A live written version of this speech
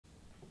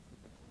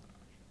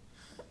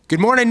Good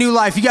morning, New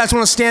Life. You guys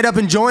want to stand up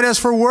and join us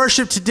for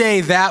worship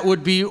today? That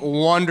would be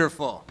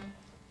wonderful.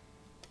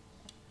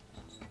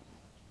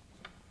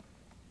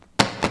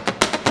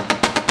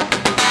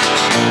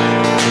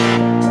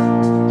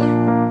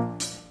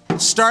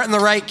 Start in the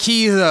right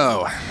key,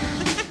 though.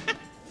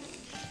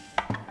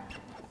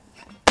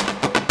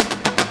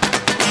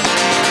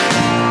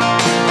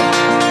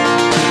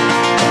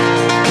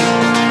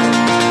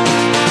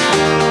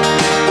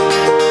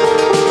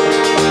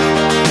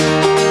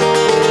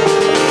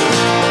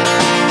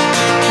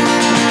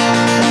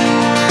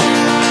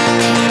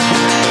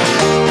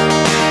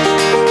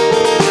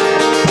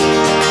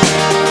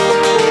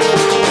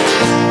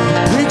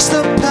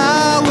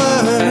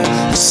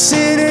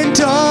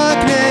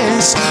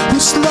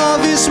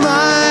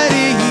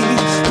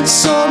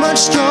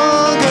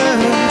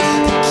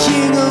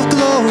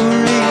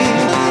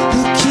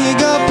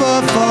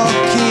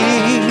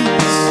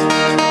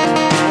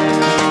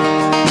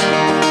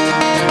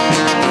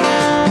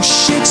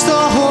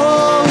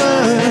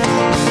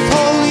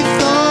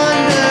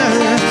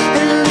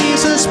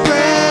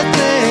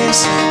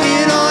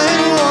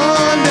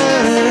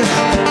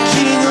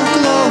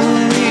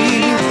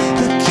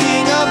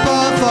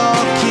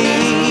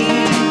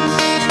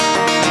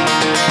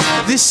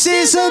 This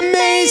is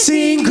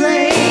amazing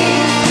grace.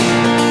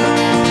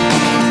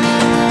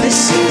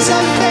 This is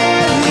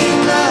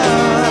unfailing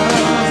love.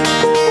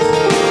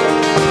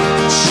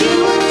 That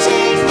you would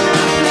take my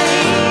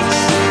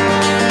place.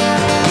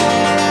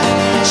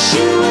 That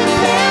you would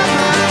bear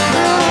my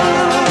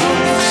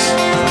cross.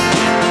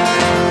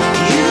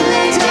 You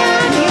laid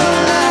down your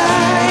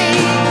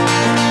life,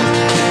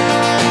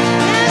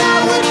 and I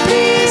would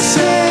be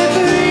set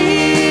free.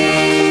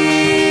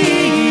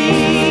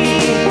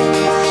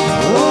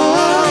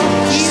 Oh,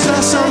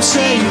 Jesus, I'm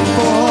saved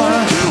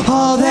for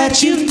all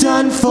that you've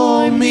done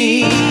for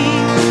me.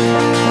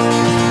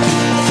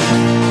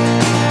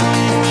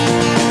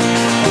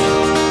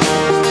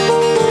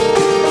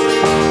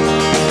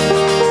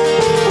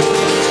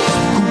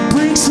 Who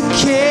brings the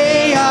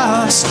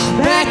chaos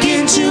back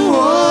into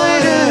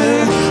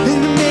order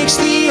and makes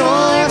the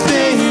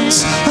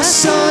orphans a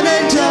son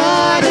and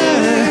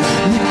daughter.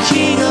 The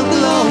King of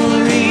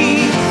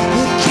glory,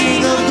 the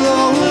King of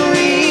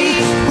glory,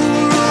 who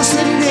rules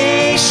the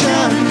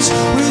nations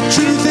with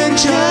truth and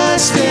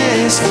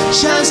justice,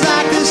 shines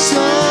like the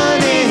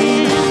sun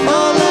in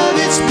all of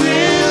its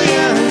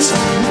brilliance.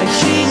 The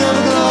King of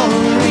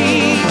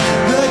glory,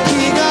 the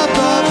King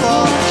above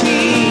all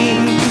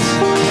kings.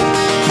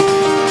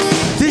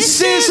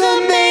 This is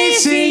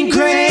amazing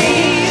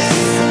grace.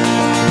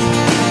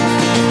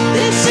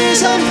 This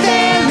is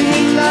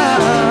unfailing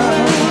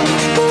love.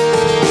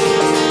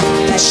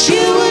 That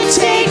you would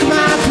take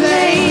my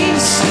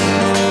place.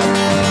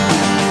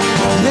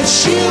 That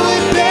you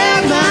would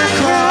bear my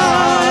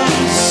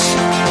cross.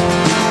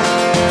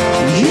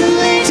 You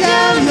laid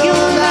down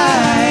your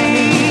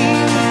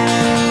life,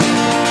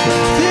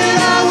 that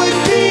I would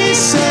be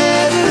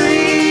set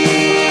free.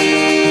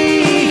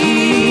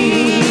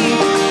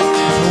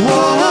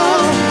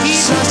 Whoa,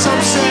 Jesus,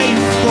 I'm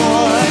saved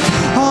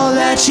for all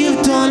that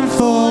you've done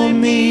for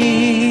me.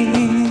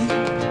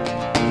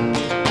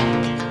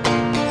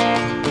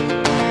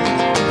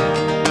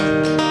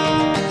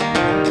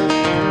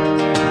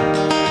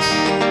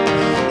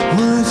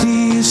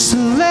 Worthy is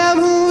the Lamb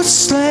who was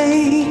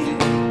slain.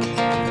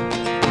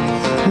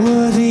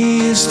 Worthy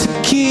is the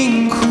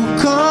King who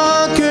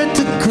conquered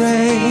the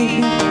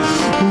grave.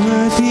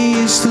 Worthy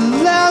is the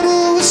Lamb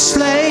who was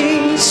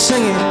slain.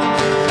 Sing it.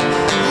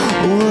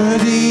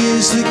 Worthy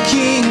is the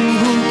King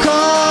who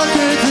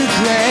conquered the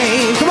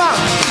grave. Come on.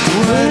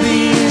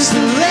 Worthy is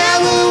the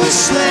Lamb who was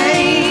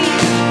slain.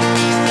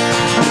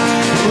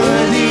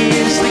 Worthy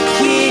is the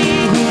King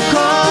who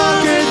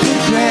conquered the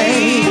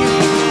grave.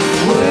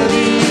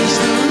 Worthy is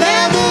the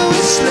Lamb who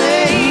was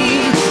slain.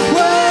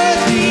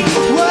 Worthy,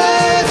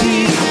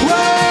 worthy,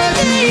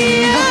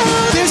 worthy.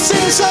 This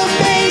is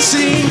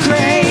amazing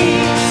grace.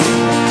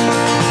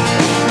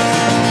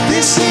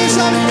 This is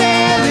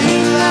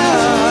unfailing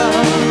love.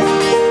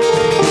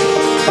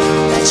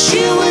 That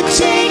you would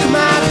take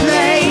my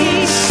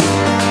place.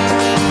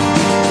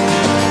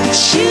 That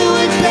you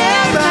would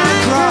bear my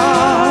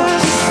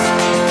cross.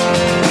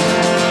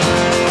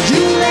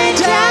 You laid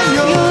down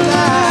your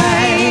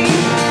life,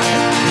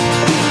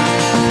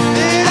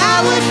 that I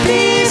would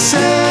be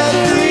set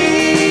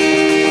free.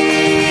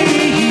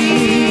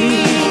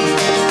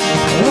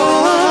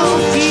 Oh,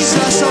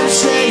 Jesus, I'm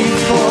saved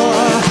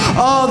for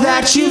all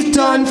that you've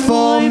done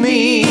for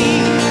me.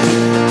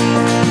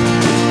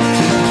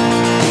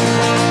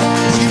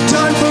 What you've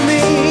done for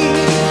me.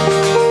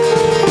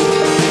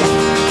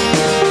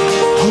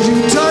 What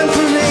you've done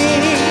for me.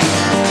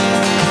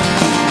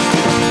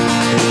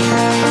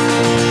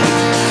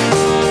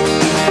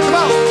 Come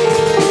on.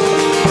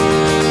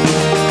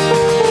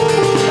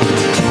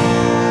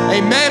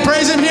 Amen.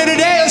 Praise him here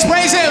today. Let's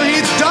praise him.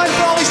 He's done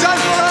for all he's done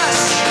for us.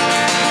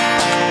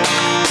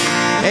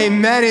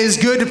 Amen. It is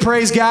good to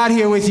praise God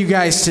here with you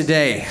guys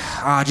today.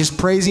 just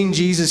praising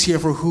Jesus here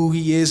for who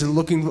he is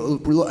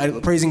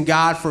and praising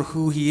God for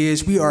who he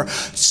is. We are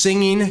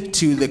singing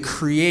to the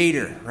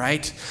Creator,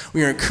 right?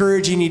 We are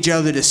encouraging each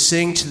other to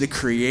sing to the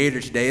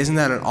Creator today. Isn't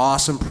that an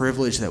awesome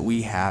privilege that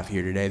we have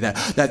here today?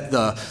 That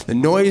the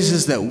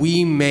noises that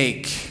we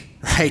make,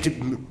 right,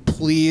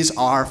 please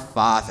our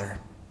Father.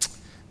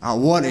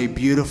 What a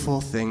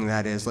beautiful thing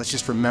that is. Let's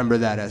just remember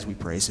that as we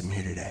praise him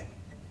here today.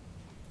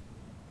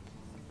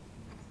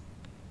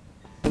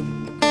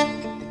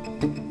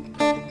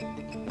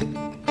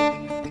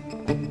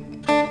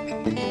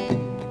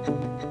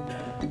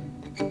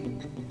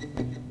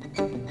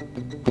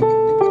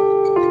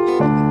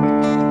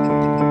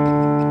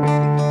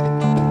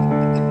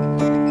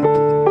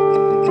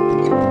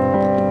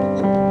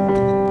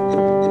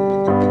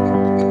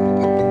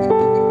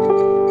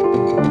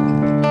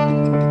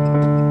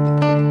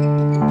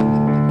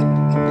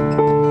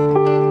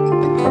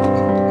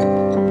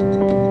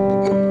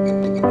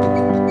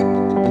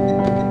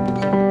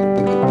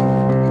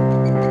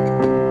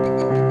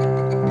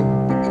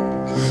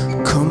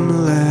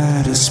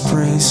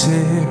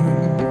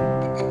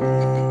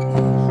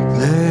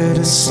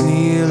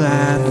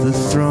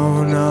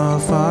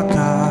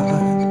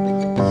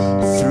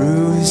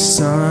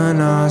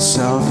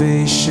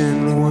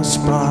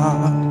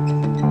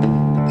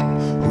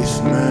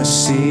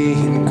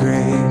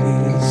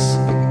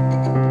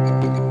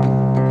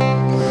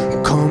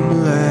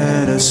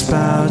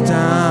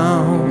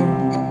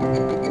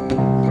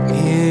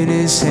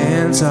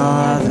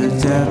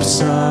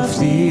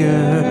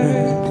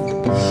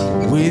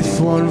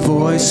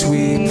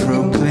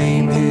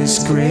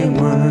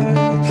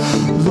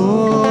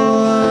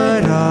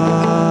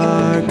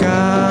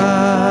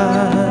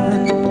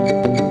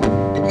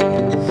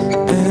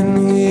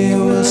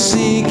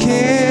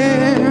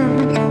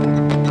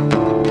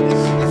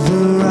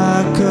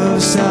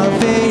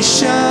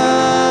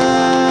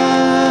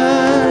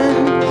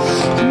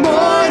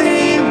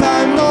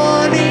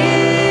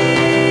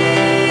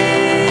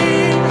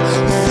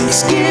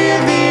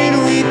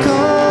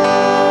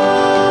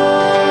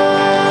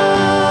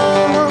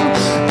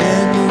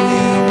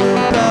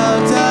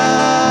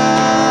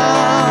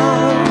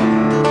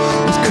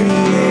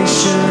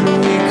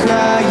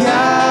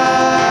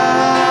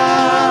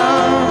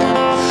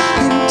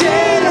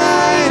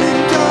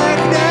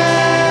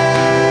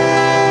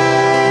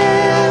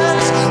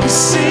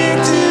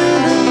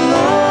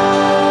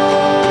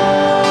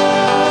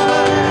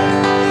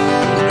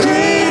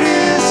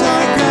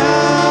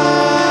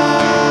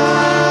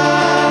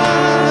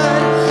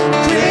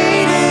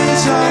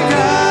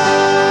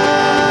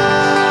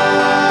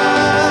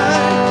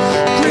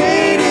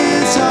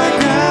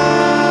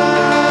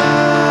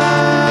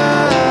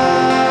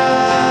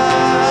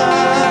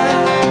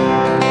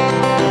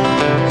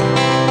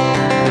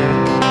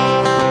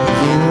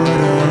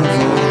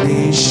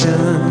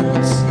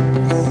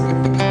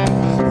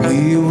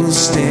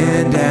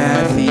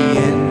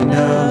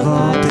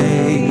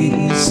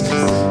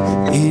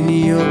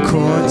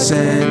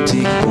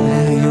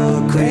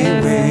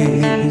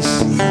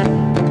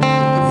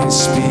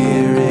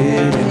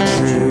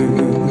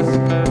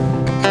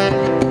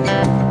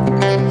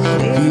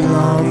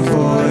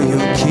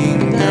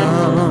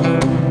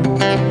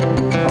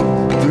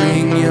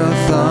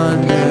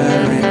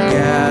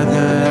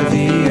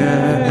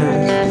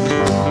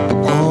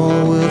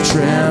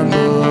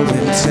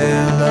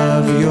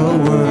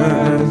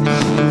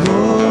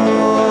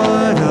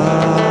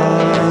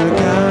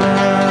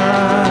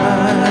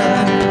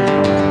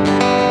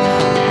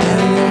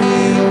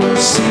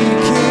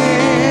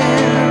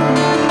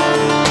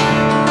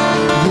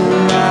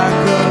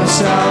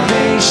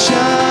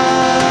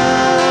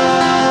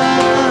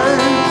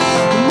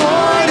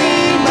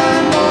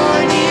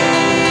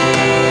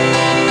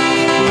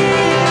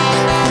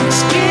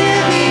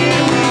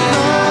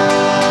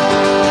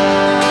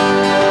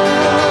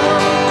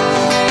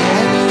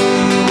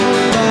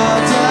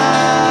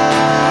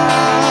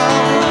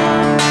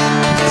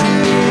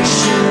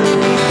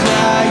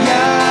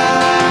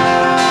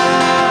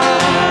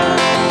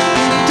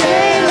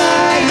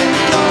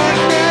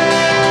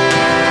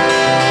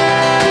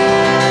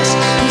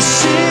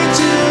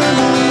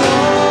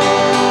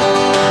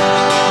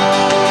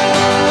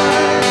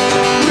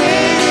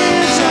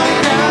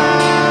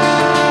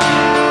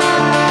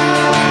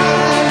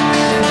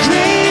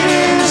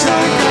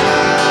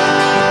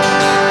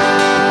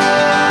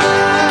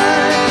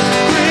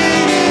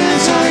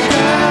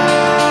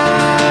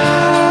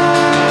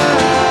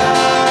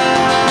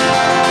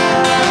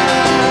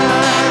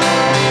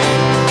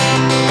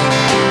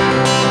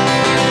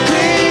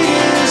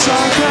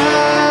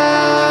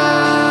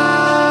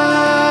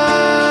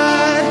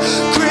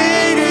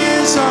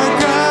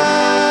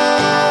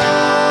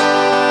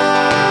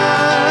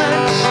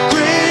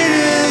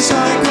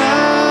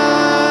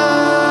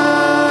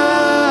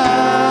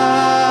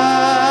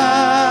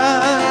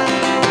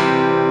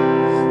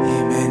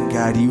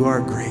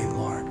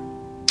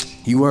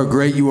 You are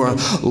great. You are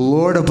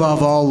Lord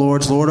above all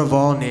lords, Lord of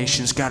all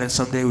nations, God, and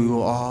someday we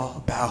will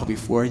all bow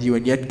before you.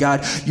 And yet,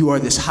 God, you are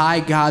this high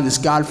God, this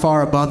God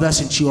far above us,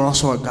 and you are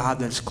also a God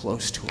that is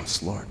close to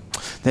us, Lord,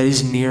 that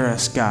is near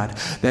us, God,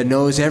 that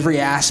knows every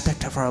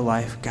aspect of our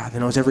life, God, that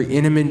knows every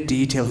intimate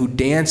detail, who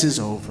dances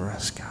over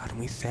us, God, and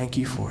we thank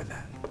you for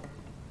that.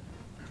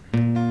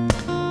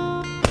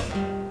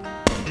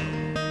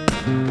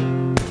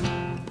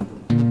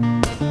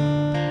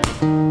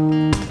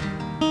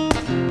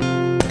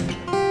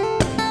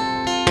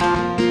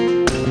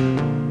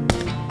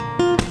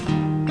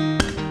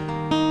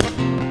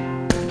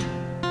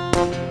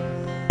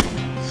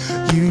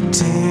 You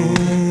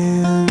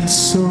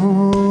dance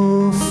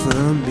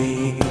over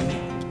me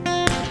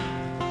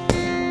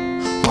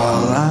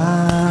while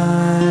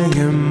I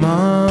am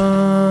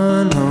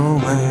unaware.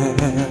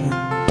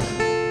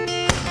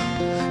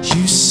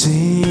 You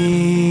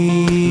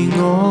sing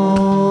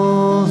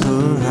all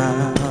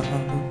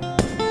around,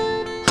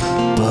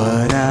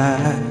 but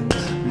I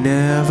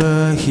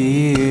never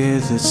hear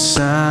the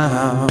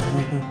sound.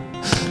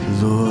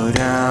 Lord,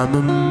 I'm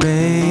amazed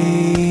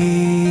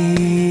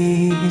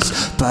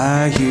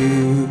by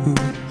you.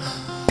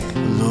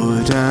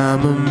 Lord,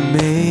 I'm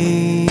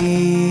amazed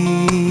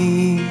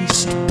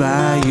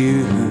by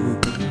you.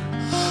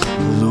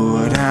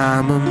 Lord,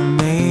 I'm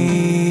amazed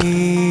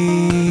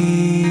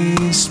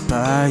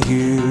by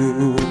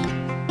you.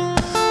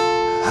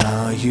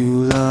 How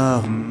you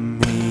love me.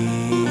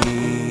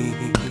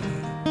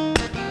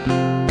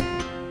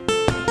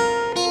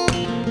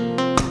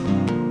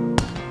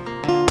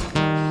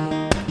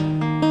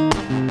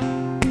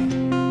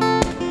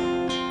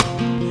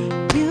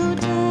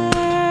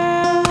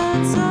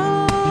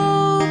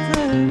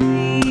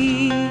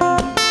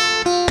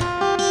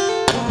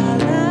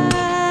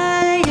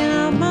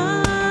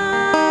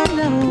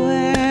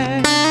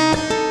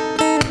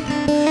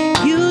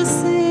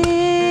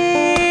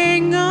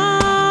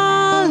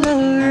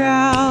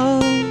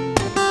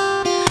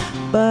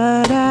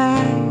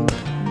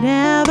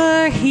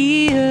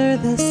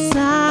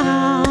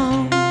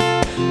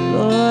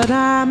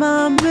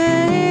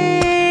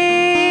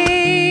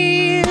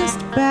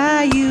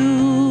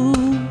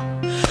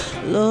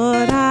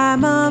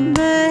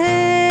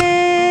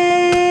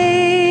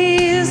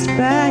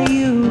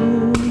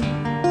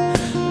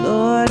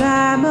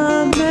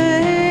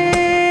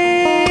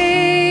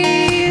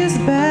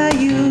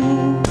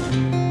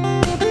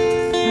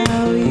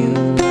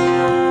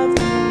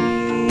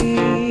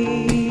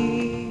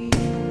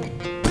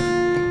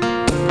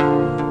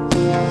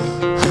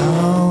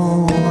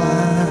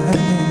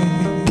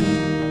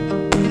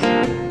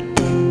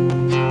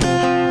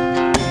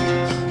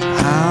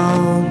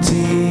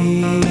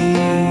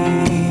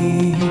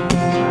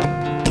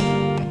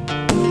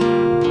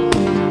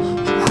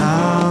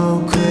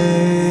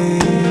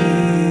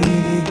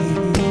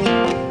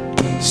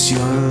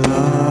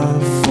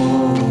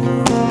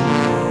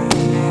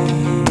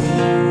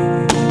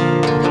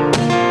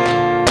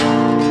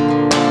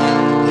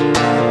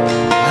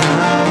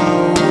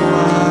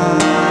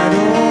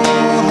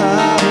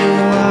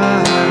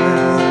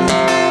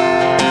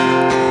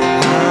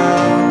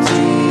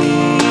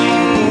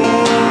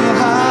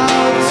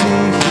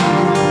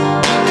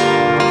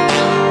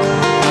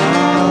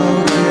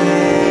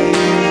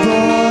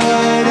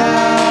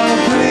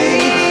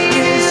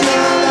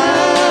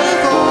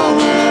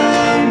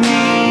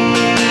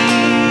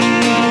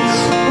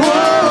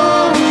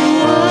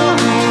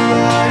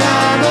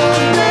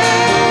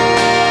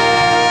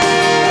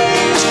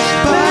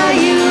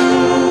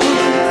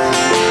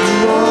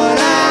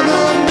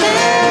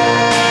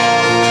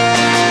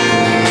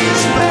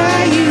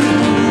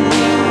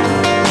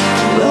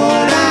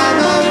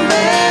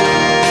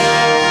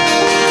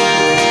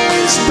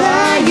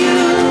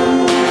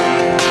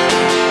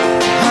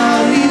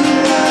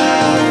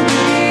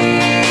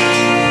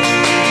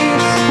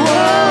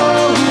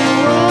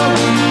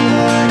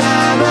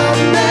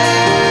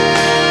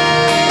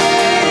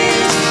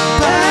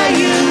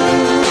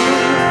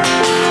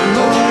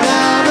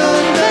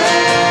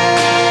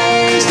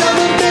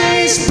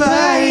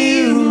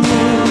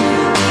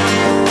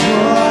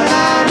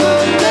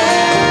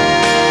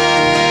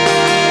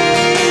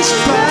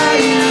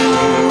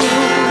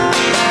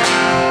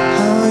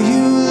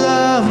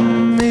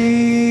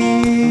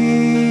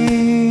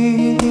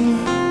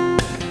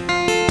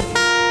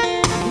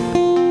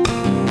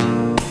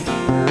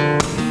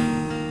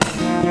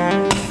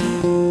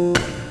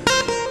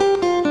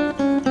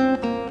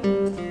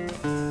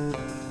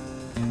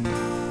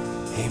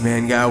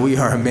 Amen, God. We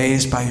are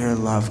amazed by your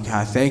love,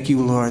 God. Thank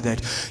you, Lord,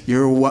 that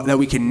that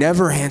we can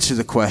never answer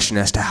the question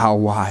as to how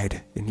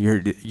wide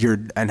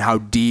and how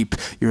deep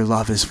your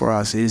love is for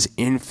us. It is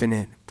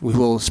infinite. We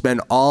will spend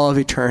all of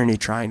eternity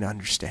trying to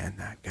understand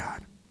that,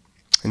 God.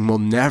 And we'll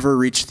never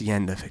reach the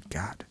end of it,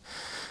 God.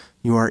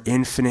 You are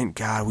infinite,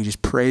 God. We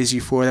just praise you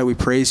for that. We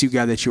praise you,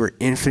 God, that you are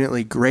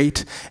infinitely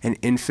great and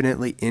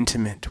infinitely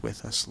intimate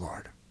with us,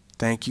 Lord.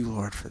 Thank you,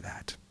 Lord, for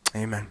that.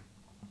 Amen.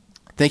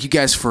 Thank you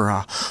guys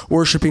for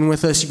worshiping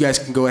with us. You guys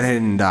can go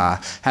ahead and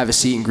have a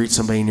seat and greet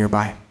somebody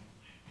nearby.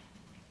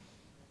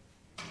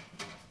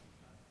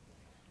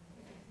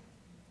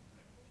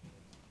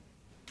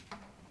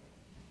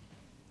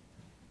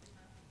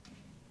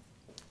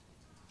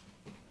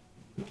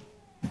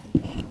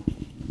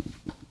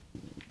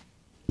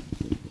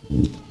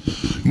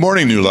 Good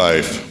morning, New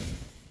Life.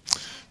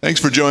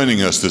 Thanks for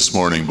joining us this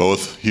morning,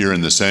 both here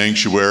in the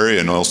sanctuary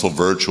and also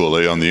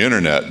virtually on the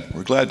internet.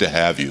 We're glad to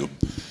have you.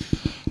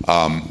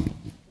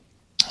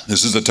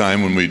 This is the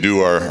time when we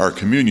do our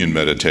communion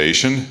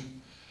meditation.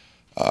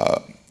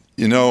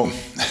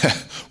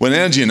 When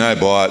Angie and I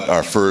bought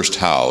our first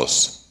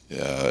house,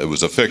 it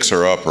was a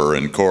fixer-upper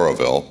in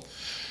Coralville.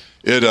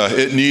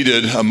 It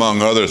needed,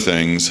 among other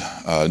things,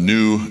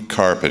 new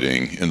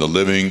carpeting in the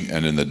living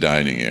and in the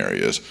dining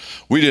areas.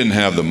 We didn't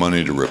have the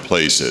money to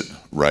replace it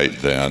right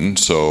then,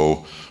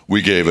 so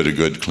we gave it a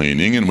good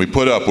cleaning, and we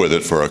put up with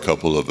it for a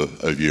couple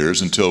of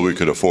years until we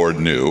could afford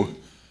new.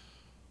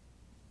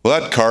 Well,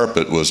 that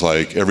carpet was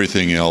like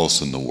everything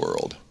else in the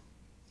world.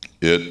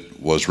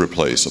 It was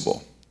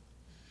replaceable.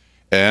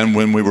 And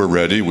when we were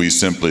ready, we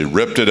simply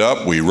ripped it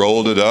up, we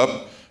rolled it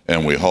up,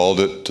 and we hauled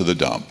it to the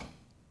dump.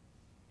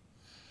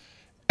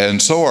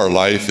 And so our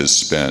life is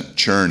spent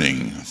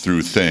churning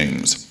through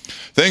things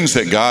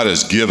that God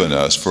has given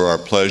us for our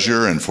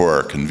pleasure and for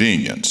our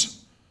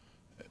convenience.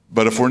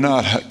 But if we're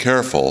not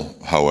careful,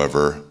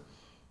 however,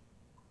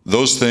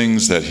 those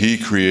things that He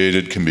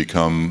created can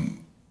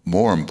become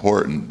more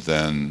important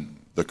than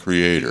the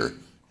Creator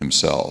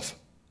Himself.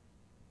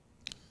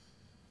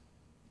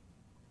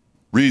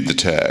 Read the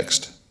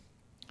text.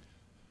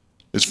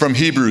 It's from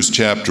Hebrews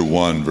chapter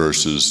 1,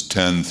 verses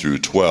 10 through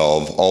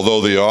 12,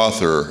 although the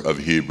author of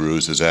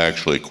Hebrews is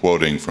actually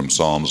quoting from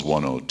Psalms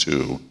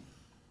 102.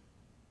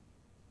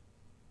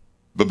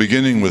 But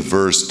beginning with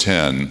verse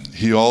 10,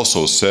 he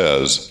also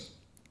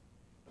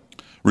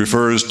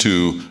refers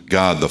to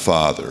God the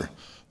Father.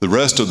 The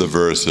rest of the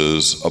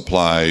verses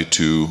apply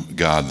to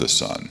God the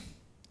Son.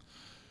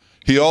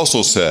 He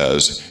also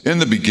says, "In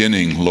the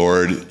beginning,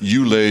 Lord,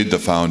 you laid the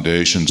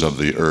foundations of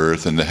the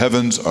earth, and the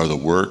heavens are the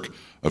work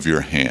of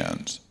your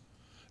hands.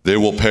 They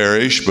will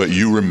perish, but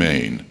you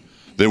remain.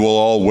 They will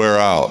all wear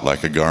out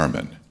like a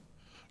garment.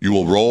 You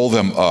will roll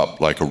them up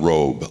like a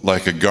robe,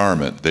 like a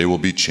garment they will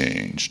be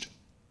changed.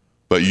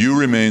 But you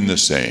remain the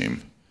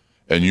same,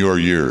 and your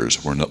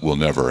years will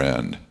never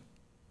end."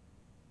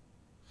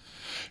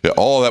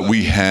 All that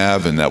we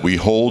have and that we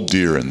hold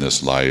dear in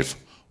this life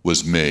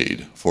was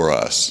made for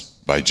us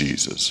by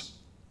Jesus.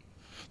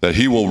 That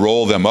He will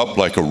roll them up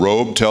like a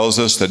robe tells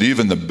us that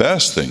even the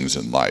best things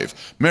in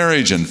life,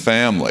 marriage and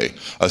family,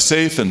 a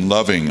safe and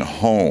loving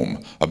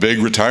home, a big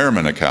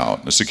retirement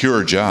account, a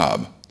secure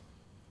job,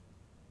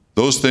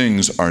 those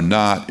things are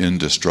not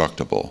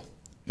indestructible.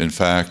 In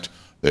fact,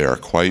 they are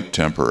quite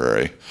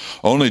temporary.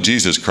 Only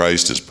Jesus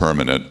Christ is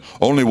permanent.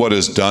 Only what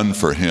is done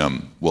for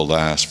Him will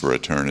last for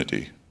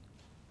eternity.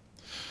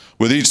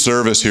 With each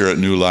service here at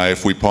New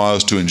Life, we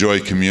pause to enjoy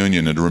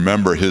communion and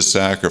remember His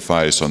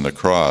sacrifice on the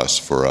cross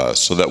for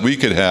us so that we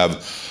could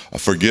have a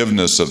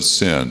forgiveness of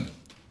sin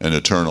and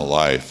eternal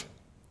life.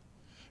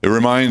 It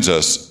reminds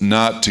us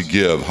not to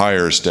give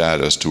higher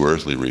status to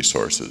earthly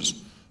resources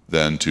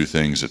than to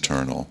things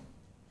eternal.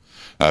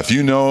 Now, if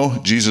you know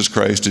Jesus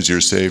Christ is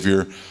your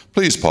Savior,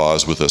 please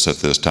pause with us at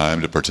this time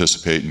to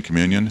participate in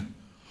communion.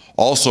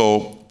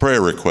 Also,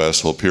 prayer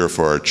requests will appear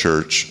for our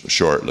church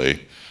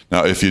shortly.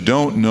 Now, if you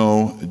don't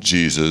know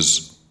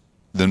Jesus,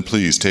 then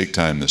please take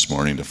time this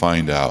morning to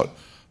find out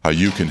how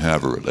you can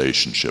have a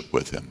relationship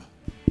with Him.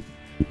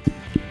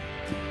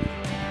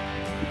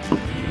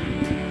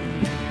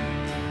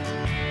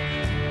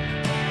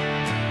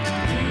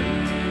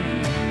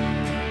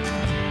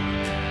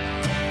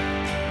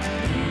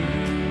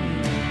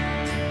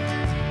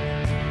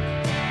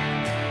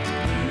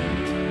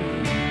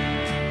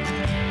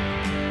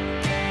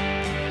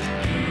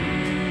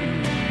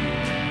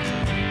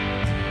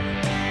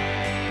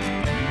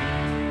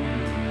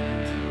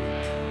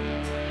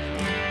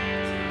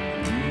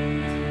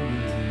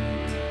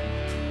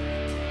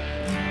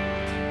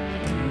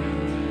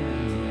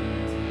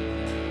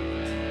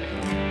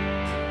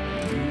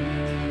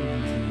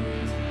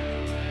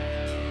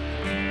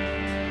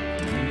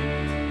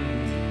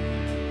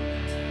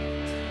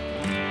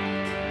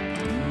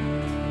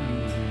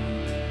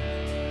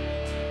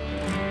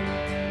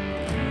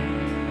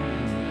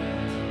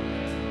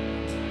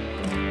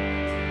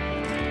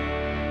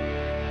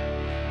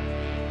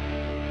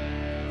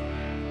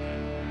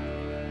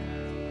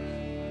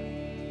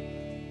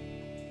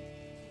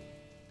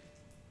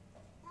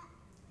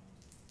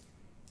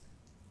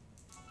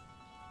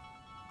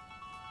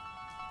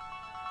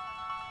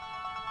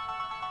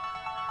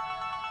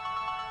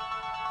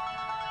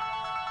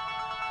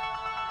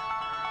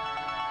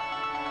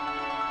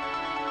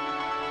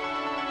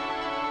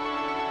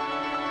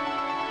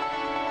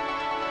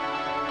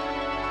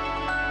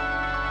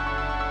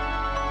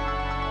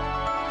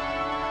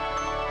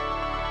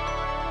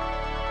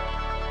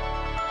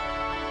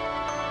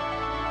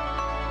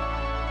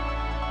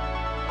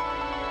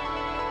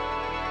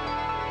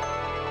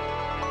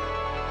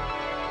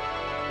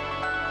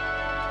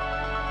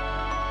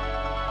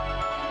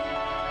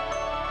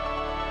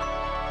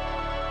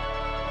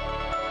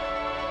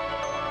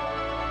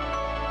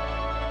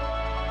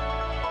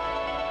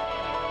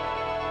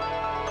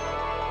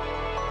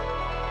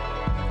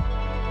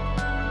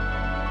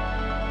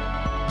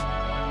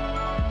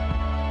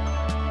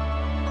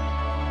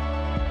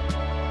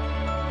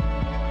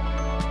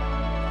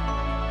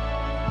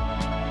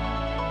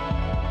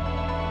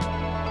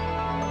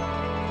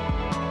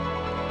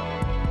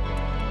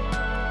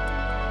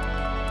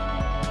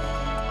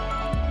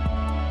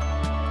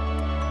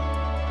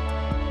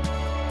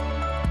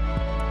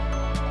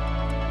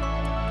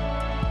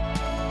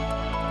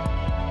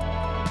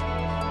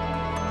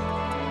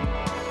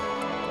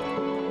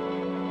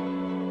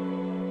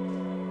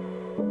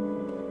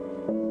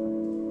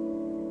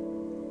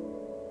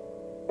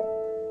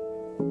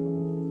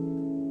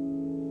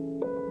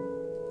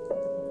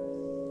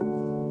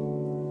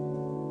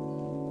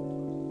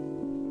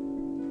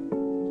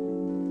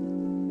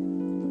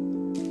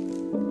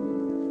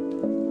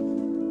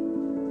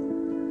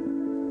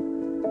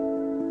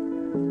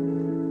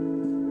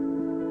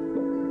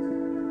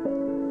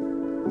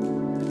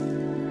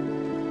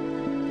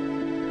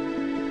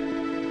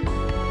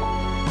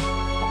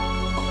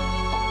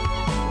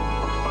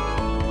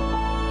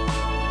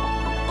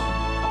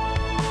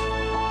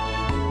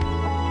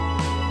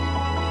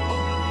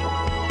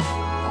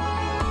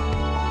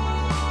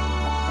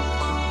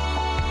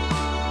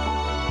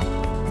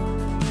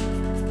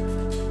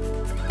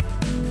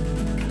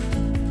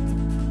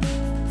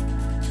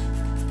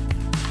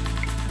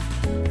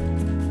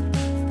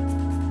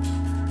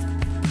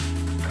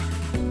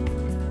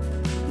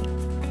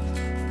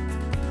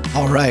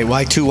 All right, well,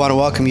 I too want to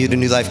welcome you to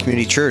New Life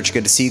Community Church.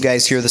 Good to see you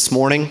guys here this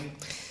morning.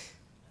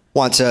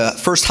 Want to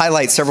first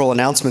highlight several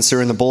announcements that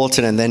are in the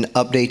bulletin and then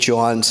update you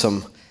on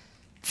some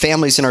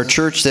families in our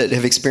church that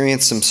have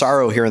experienced some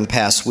sorrow here in the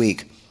past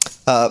week.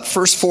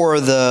 First for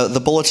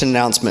the bulletin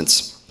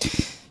announcements.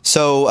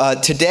 So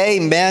today,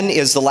 men,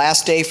 is the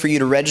last day for you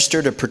to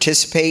register to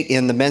participate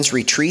in the men's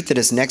retreat that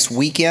is next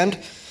weekend.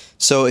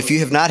 So if you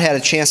have not had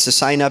a chance to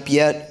sign up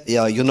yet,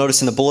 you'll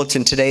notice in the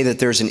bulletin today that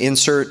there's an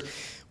insert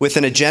with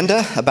an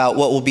agenda about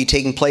what will be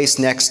taking place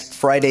next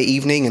Friday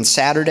evening and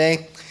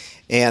Saturday,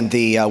 and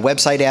the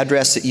website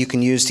address that you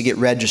can use to get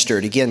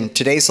registered. Again,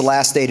 today's the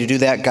last day to do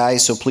that,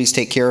 guys, so please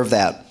take care of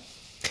that.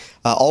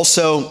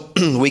 Also,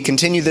 we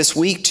continue this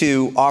week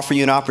to offer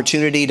you an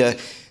opportunity to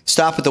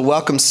stop at the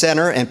Welcome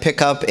Center and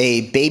pick up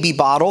a baby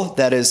bottle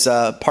that is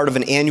part of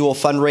an annual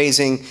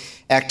fundraising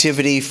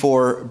activity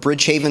for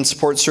Bridgehaven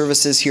Support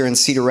Services here in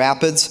Cedar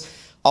Rapids.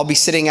 I'll be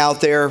sitting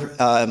out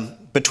there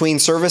between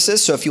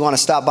services, so if you want to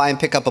stop by and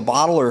pick up a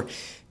bottle or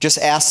just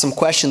ask some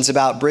questions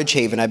about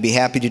Bridgehaven, I'd be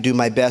happy to do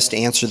my best to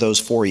answer those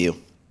for you.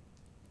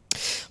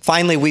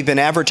 Finally, we've been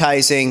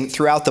advertising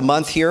throughout the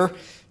month here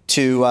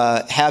to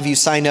have you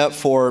sign up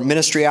for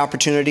ministry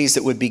opportunities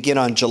that would begin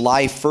on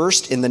July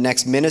 1st in the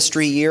next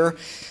ministry year.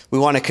 We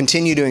want to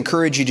continue to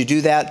encourage you to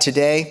do that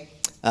today.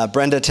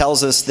 Brenda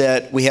tells us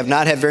that we have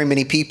not had very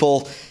many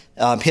people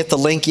hit the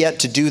link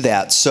yet to do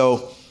that.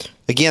 So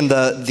again,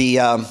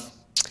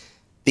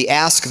 the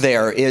ask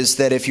there is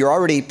that if you're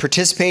already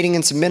participating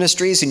in some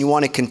ministries and you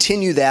want to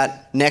continue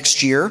that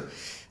next year,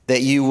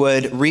 that you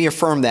would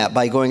reaffirm that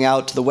by going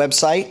out to the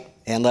website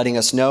and letting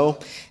us know.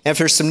 And if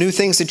there's some new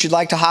things that you'd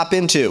like to hop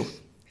into,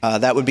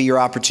 that would be your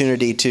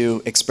opportunity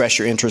to express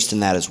your interest in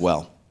that as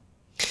well.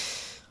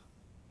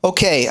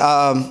 Okay,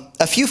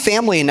 a few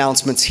family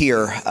announcements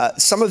here.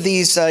 Some of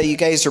these you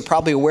guys are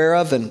probably aware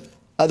of, and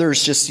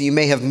others just you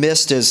may have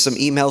missed as some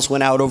emails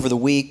went out over the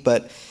week,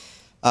 but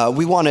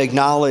we want to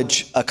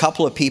acknowledge a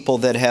couple of people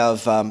that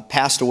have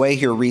passed away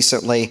here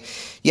recently.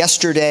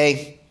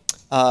 Yesterday,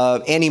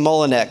 Annie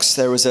Mullinex,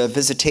 there was a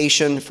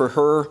visitation for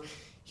her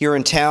here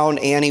in town.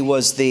 Annie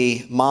was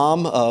the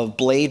mom of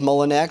Blade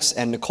Mullinex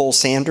and Nicole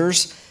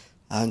Sanders,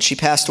 and she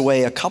passed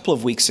away a couple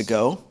of weeks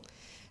ago.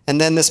 And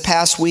then this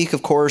past week,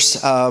 of course,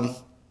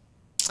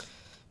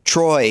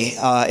 Troy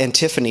and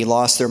Tiffany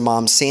lost their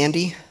mom,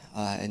 Sandy,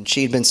 and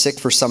she had been sick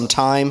for some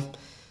time.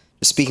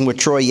 Speaking with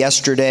Troy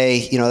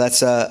yesterday,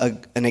 that's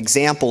an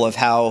example of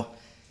how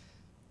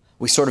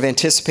we sort of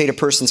anticipate a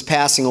person's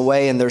passing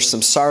away and there's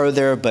some sorrow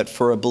there, but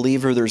for a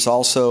believer, there's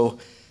also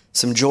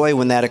some joy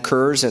when that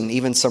occurs and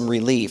even some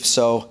relief.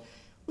 So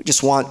we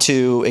just want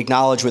to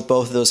acknowledge with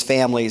both of those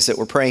families that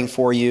we're praying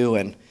for you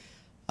and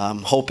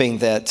hoping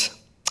that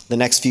the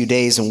next few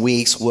days and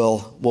weeks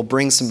will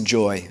bring some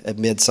joy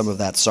amid some of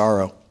that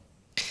sorrow.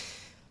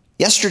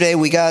 Yesterday,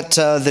 we got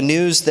the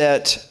news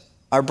that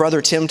our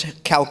brother Tim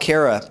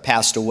Calcara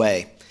passed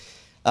away.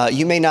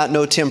 You may not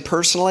know Tim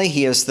personally.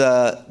 He is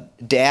the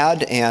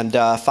dad and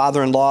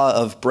father-in-law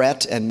of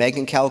Brett and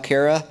Megan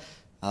Calcara,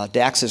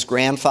 Dax's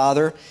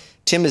grandfather.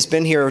 Tim has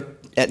been here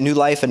at New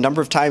Life a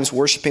number of times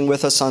worshiping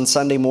with us on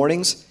Sunday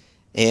mornings.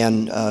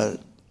 And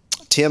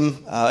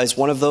Tim is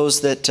one of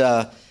those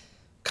that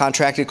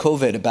contracted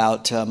COVID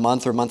about a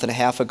month or month and a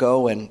half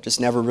ago and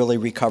just never really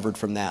recovered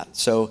from that.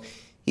 So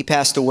he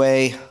passed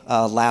away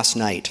last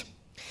night.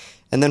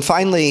 And then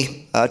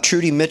finally,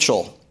 Trudy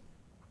Mitchell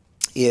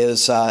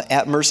is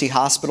at Mercy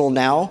Hospital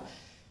now.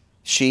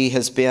 She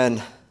has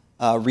been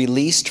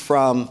released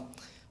from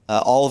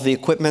all of the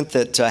equipment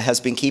that has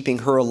been keeping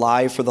her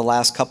alive for the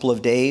last couple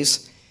of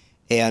days.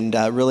 And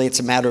really, it's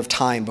a matter of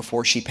time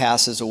before she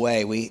passes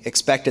away. We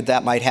expected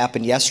that might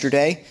happen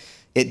yesterday.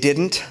 It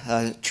didn't.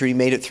 Trudy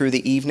made it through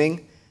the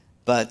evening.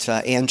 But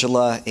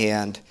Angela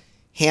and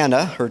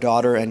Hannah, her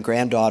daughter and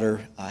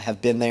granddaughter,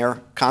 have been there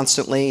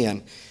constantly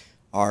and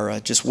are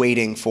just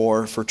waiting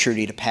for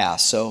Trudy to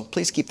pass. So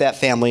please keep that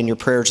family in your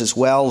prayers as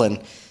well, and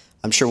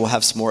I'm sure we'll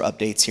have some more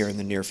updates here in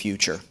the near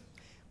future.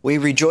 We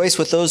rejoice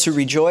with those who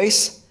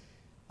rejoice.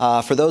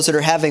 For those that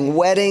are having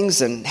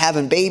weddings and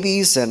having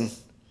babies and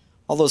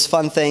all those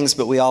fun things,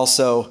 but we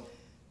also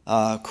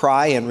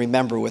cry and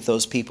remember with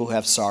those people who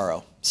have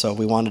sorrow. So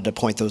we wanted to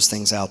point those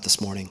things out this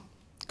morning.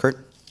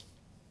 Kurt?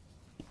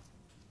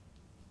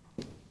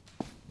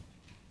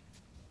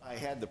 I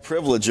had the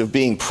privilege of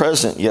being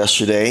present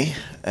yesterday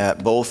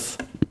at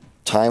both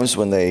times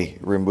when they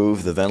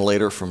removed the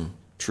ventilator from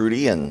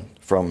Trudy and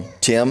from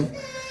Tim.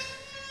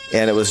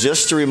 And it was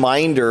just a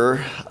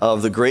reminder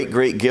of the great,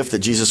 great gift that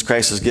Jesus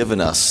Christ has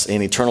given us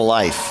in eternal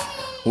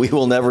life. We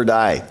will never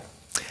die.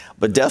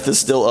 But death is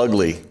still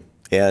ugly,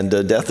 and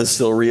death is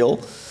still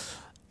real.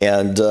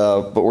 And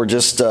but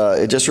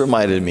it just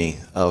reminded me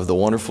of the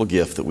wonderful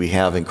gift that we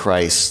have in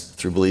Christ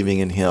through believing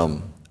in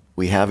Him.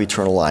 We have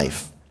eternal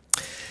life.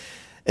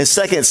 In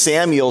 2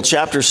 Samuel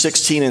chapter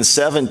 16 and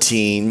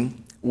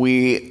 17,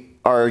 we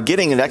are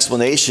getting an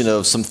explanation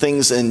of some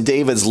things in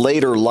David's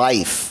later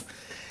life.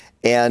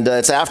 And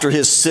it's after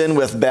his sin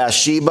with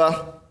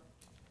Bathsheba.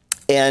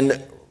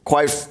 And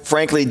quite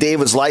frankly,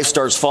 David's life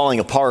starts falling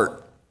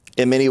apart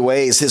in many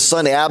ways. His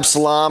son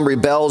Absalom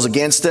rebels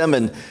against him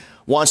and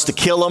wants to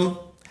kill him.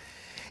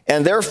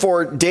 And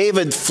therefore,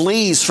 David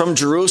flees from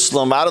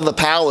Jerusalem out of the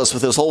palace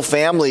with his whole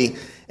family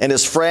and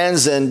his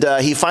friends, and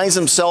he finds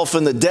himself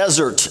in the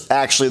desert,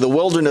 actually, the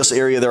wilderness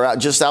area there,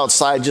 just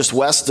outside, just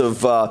west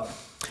of,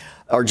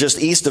 or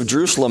just east of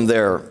Jerusalem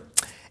there.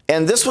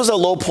 And this was a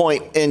low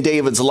point in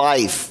David's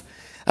life.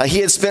 He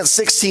had spent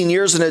 16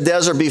 years in the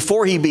desert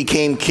before he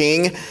became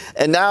king,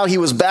 and now he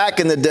was back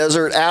in the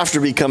desert after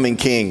becoming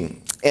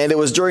king. And it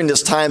was during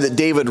this time that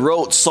David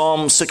wrote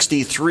Psalm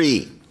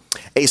 63.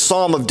 A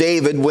Psalm of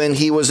David when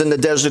he was in the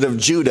desert of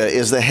Judah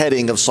is the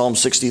heading of Psalm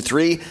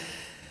 63.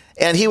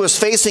 And he was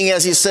facing,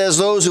 as he says,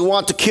 those who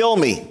want to kill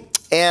me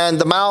and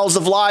the mouths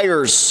of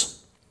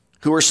liars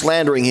who were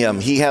slandering him.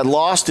 He had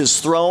lost his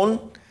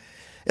throne,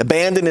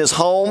 abandoned his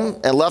home,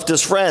 and left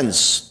his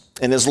friends,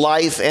 and his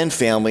life and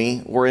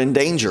family were in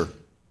danger.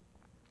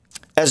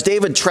 As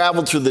David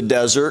traveled through the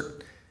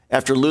desert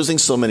after losing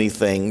so many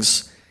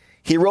things,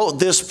 he wrote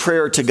this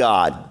prayer to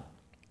God.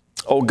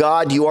 "O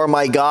God, you are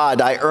my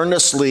God. I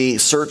earnestly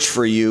search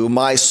for you.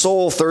 My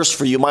soul thirsts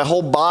for you. My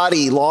whole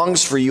body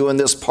longs for you in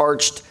this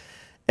parched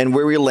and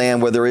weary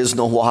land where there is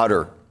no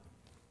water."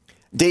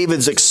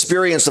 David's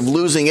experience of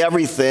losing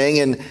everything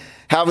and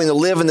having to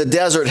live in the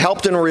desert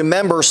helped him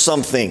remember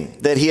something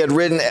that he had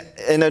written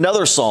in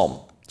another psalm,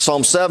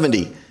 Psalm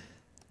 70.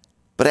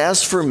 "But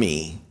as for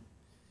me,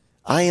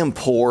 I am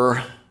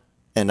poor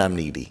and I'm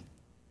needy."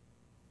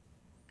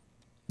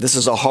 This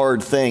is a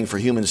hard thing for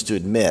humans to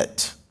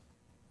admit.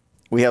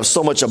 We have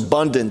so much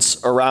abundance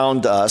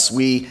around us.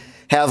 We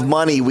have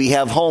money, we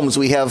have homes,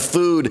 we have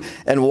food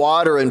and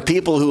water and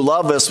people who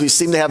love us. We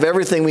seem to have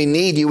everything we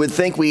need. You would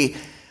think we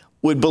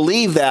would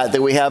believe that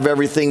we have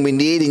everything we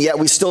need, and yet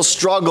we still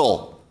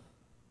struggle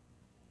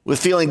with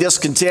feeling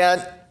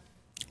discontent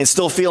and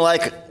still feel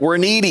like we're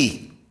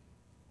needy.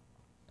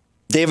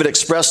 David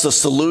expressed the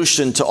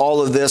solution to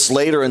all of this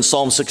later in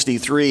Psalm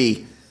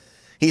 63.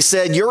 He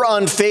said, "Your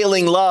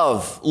unfailing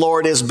love,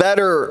 Lord, is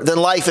better than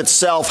life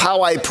itself.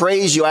 How I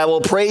praise you. I will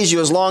praise you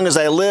as long as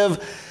I live,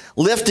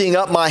 lifting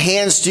up my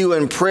hands to you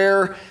in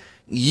prayer.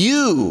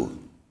 You,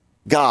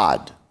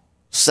 God,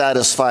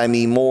 satisfy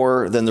me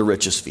more than the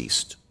richest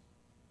feast."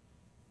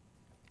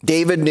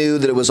 David knew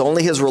that it was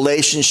only his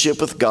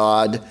relationship with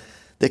God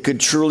that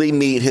could truly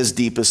meet his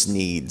deepest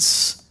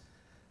needs.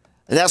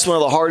 And that's one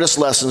of the hardest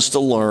lessons to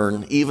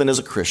learn, even as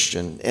a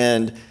Christian.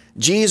 And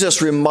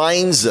Jesus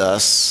reminds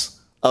us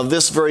of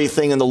this very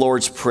thing in the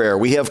Lord's Prayer.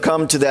 We have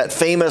come to that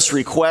famous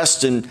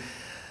request in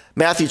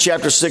Matthew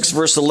chapter 6,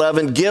 verse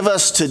 11, "Give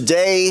us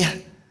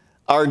today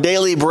our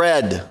daily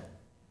bread."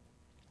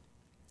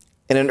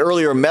 In an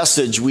earlier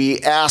message, we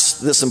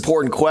asked this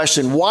important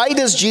question: why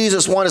does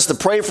Jesus want us to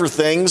pray for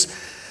things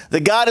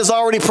that God has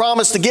already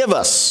promised to give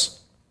us?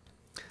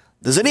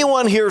 Does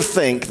anyone here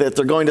think that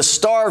they're going to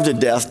starve to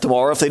death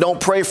tomorrow if they don't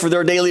pray for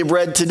their daily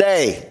bread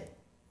today?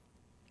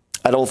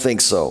 I don't think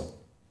so.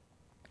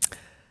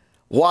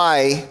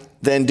 Why,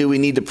 then, do we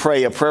need to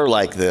pray a prayer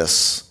like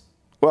this?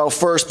 Well,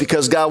 first,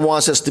 because God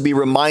wants us to be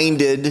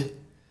reminded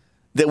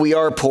that we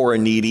are poor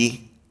and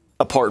needy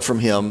apart from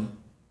Him.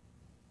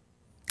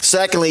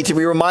 Secondly, to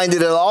be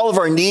reminded that all of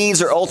our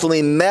needs are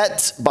ultimately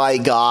met by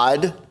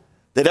God,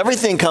 that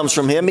everything comes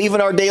from Him, even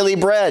our daily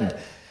bread.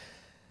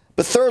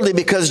 But thirdly,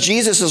 because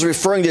Jesus is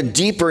referring to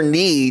deeper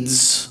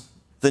needs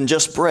than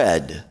just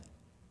bread.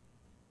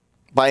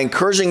 By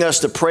encouraging us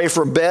to pray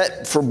for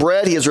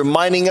bread, He is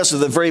reminding us of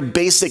the very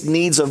basic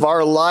needs of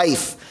our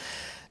life.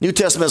 New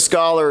Testament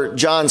scholar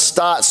John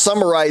Stott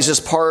summarizes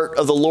part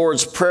of the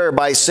Lord's Prayer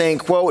by saying,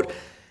 quote,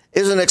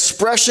 "is an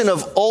expression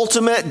of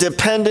ultimate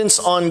dependence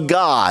on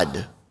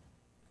God."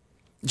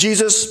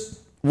 Jesus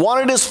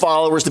wanted His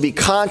followers to be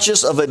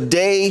conscious of a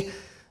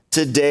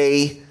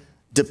day-to-day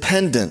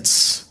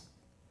dependence.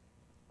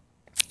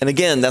 And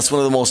again, that's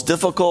one of the most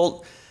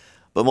difficult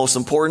but most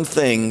important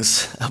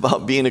things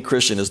about being a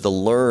Christian is to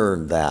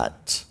learn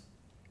that.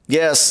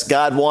 Yes,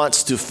 God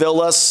wants to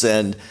fill us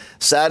and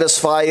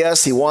satisfy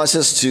us. He wants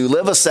us to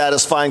live a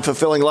satisfying,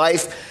 fulfilling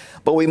life,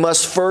 but we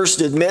must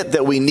first admit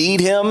that we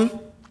need Him.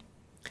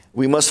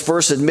 We must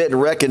first admit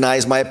and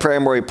recognize my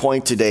primary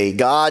point today.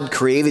 God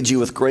created you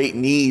with great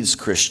needs,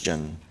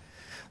 Christian,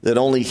 that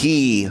only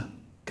He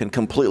can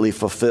completely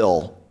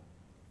fulfill.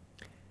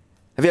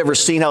 Have you ever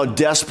seen how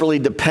desperately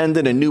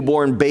dependent a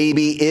newborn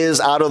baby is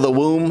out of the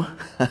womb?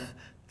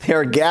 They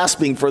are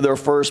gasping for their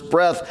first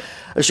breath.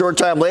 A short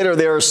time later,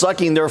 they are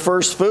sucking their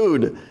first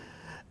food.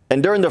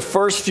 And during the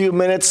first few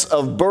minutes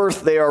of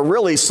birth, they are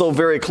really so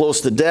very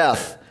close to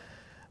death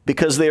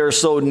because they are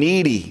so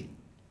needy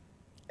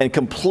and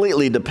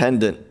completely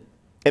dependent.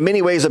 In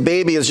many ways, a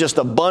baby is just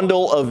a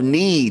bundle of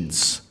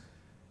needs.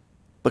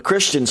 But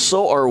Christians,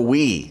 so are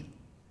we.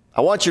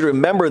 I want you to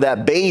remember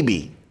that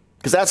baby,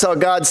 because that's how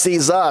God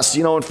sees us.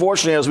 You know,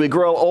 unfortunately, as we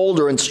grow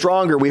older and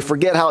stronger, we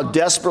forget how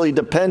desperately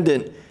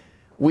dependent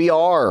we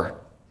are.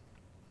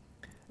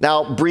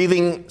 Now,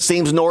 breathing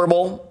seems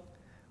normal.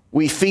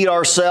 We feed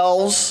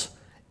ourselves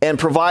and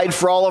provide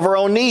for all of our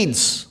own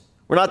needs.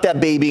 We're not that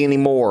baby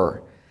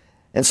anymore.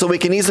 And so we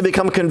can easily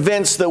become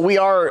convinced that we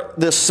are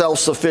this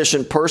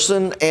self-sufficient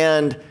person,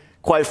 and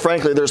quite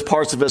frankly, there's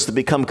parts of us that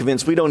become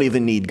convinced we don't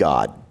even need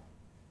God.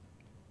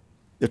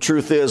 The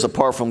truth is,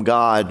 apart from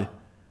God,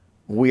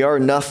 we are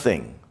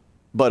nothing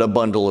but a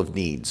bundle of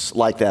needs,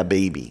 like that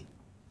baby.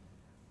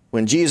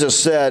 When Jesus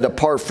said,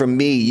 apart from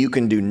me, you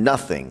can do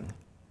nothing,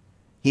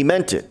 he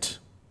meant it.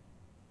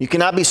 You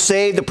cannot be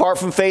saved apart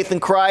from faith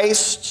in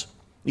Christ.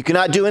 You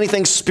cannot do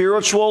anything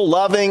spiritual,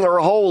 loving, or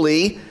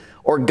holy,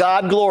 or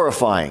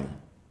God-glorifying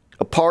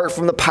apart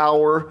from the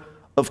power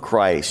of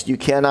Christ. You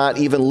cannot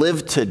even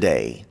live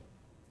today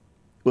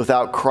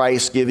without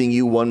Christ giving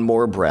you one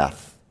more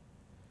breath.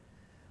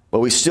 But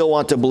we still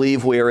want to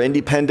believe we are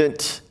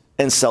independent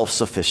and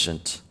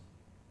self-sufficient.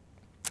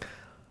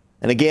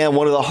 And again,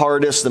 one of the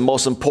hardest and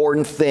most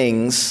important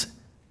things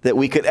that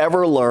we could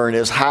ever learn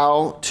is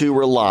how to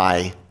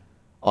rely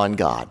on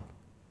God.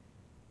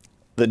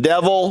 The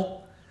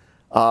devil,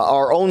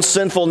 our own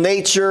sinful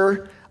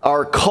nature,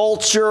 our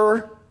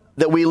culture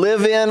that we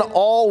live in,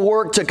 all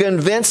work to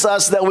convince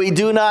us that we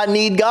do not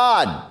need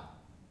God.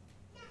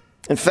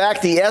 In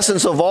fact, the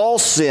essence of all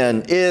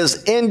sin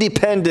is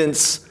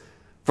independence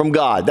from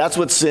God. That's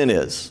what sin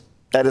is,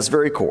 at its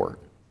very core.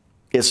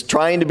 It's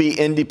trying to be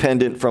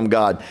independent from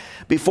God.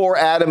 Before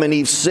Adam and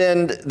Eve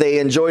sinned, they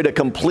enjoyed a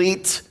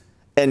complete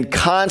and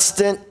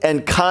constant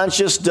and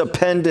conscious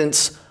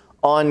dependence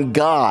on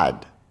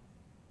God.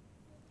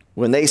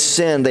 When they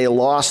sinned, they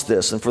lost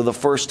this and for the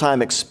first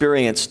time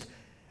experienced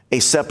a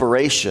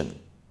separation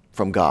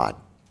from God.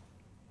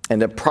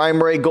 And the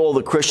primary goal of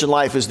the Christian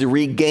life is to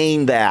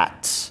regain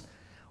that.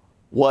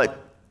 What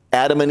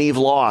Adam and Eve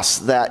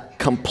lost, that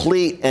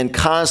complete and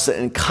constant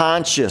and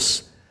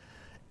conscious,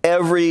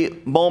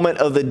 every moment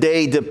of the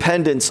day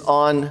dependence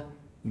on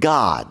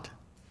God.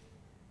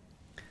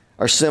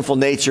 Our sinful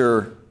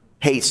nature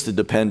hates to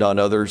depend on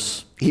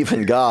others,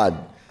 even God.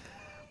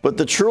 But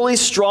the truly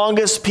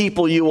strongest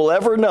people you will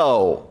ever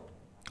know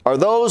are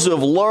those who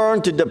have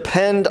learned to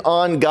depend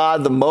on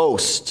God the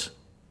most.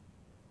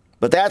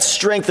 But that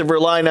strength of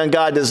relying on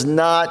God does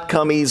not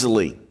come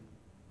easily.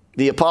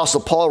 The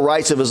Apostle Paul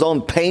writes of his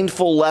own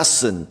painful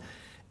lesson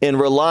in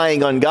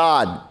relying on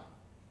God.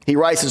 He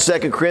writes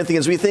in 2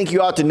 Corinthians, we think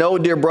you ought to know,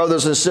 dear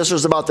brothers and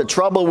sisters, about the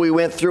trouble we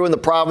went through in the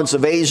province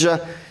of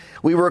Asia.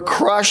 We were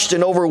crushed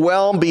and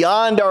overwhelmed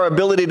beyond our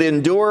ability to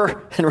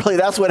endure. And really,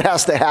 that's what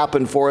has to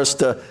happen for us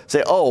to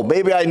say, oh,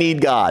 maybe I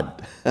need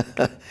God.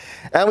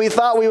 And we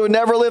thought we would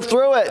never live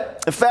through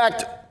it. In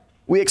fact,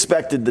 we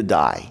expected to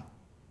die.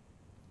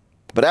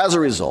 But as a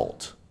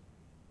result,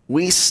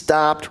 we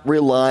stopped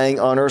relying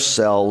on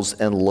ourselves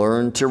and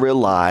learned to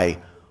rely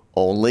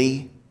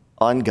only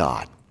on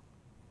God.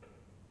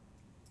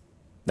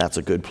 That's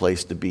a good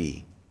place to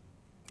be.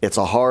 It's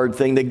a hard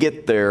thing to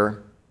get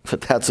there,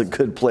 but that's a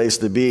good place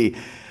to be.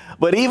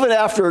 But even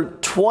after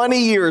 20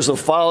 years of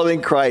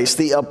following Christ,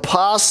 the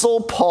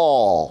Apostle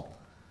Paul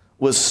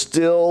was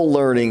still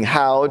learning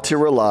how to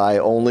rely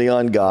only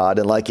on God.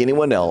 And like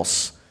anyone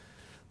else,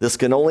 this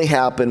can only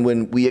happen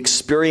when we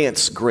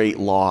experience great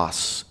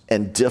loss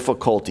and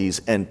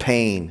difficulties and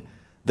pain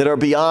that are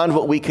beyond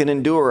what we can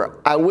endure.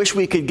 I wish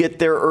we could get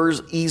there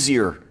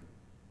easier.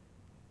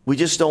 We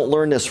just don't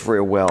learn this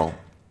very well.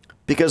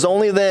 Because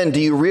only then do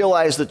you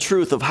realize the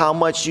truth of how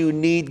much you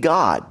need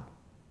God.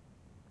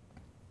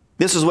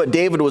 This is what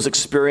David was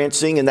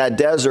experiencing in that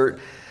desert.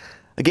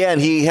 Again,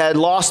 he had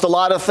lost a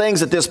lot of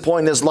things at this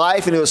point in his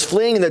life, and he was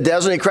fleeing in the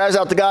desert. He cries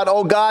out to God,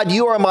 oh God,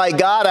 you are my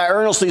God. I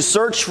earnestly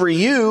search for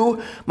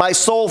you. My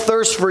soul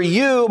thirsts for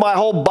you. My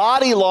whole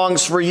body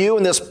longs for you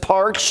in this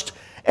parched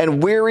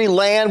and weary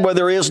land where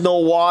there is no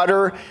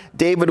water.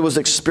 David was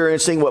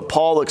experiencing what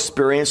Paul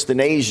experienced in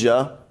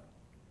Asia.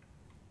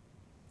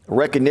 A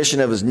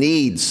recognition of his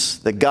needs,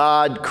 that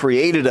God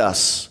created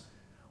us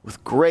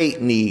with great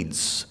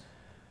needs.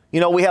 You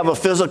know, we have a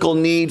physical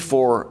need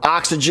for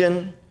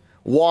oxygen,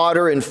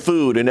 water, and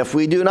food. And if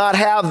we do not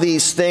have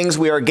these things,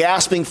 we are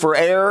gasping for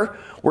air,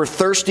 we're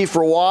thirsty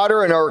for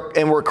water,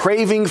 and we're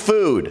craving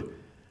food.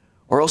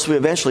 Or else we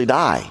eventually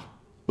die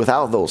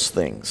without those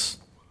things.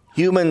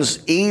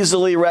 Humans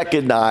easily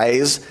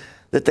recognize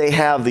that they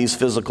have these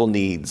physical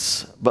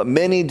needs, but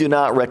many do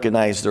not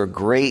recognize their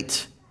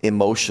great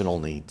emotional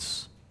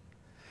needs.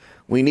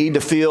 We need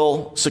to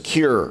feel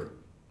secure.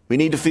 We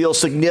need to feel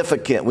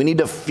significant. We need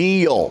to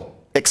feel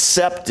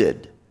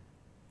accepted.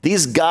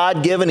 These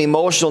God-given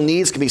emotional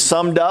needs can be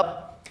summed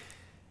up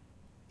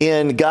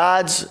in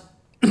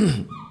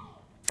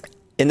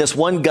this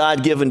one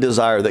God-given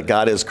desire that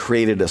God has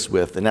created us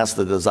with, and that's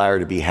the desire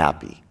to be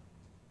happy.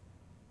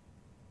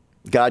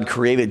 God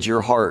created your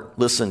heart.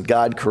 Listen,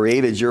 God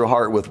created your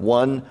heart with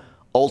one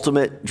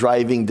ultimate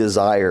driving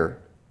desire.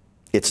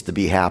 It's to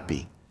be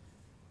happy.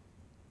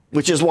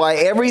 Which is why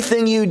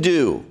everything you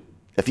do,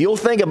 if you'll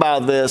think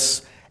about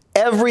this,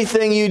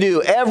 everything you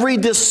do, every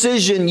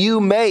decision you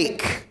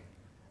make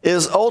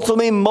is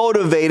ultimately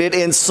motivated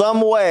in some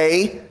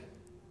way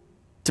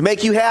to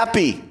make you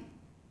happy.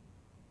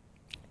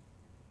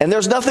 And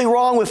there's nothing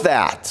wrong with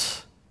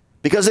that,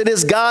 because it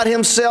is God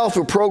himself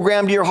who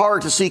programmed your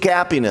heart to seek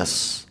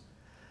happiness.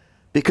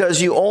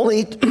 because you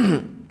only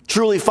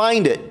truly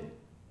find it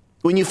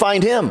when you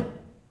find Him.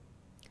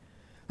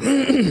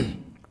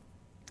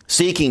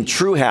 Seeking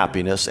true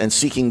happiness and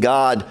seeking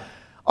God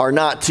are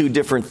not two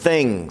different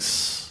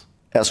things.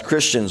 As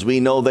Christians, we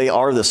know they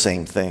are the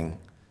same thing.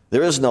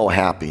 There is no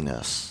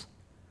happiness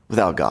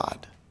without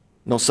God.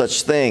 No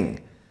such thing.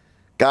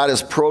 God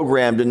has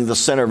programmed into the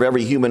center of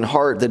every human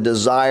heart the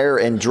desire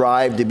and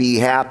drive to be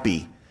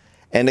happy.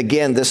 And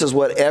again, this is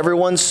what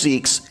everyone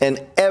seeks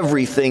in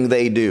everything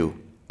they do.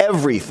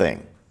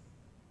 Everything.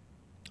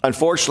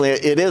 Unfortunately,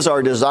 it is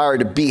our desire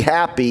to be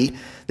happy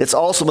that's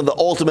also the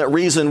ultimate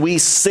reason we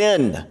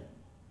sin.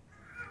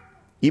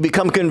 You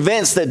become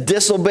convinced that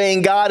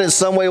disobeying God in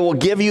some way will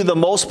give you the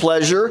most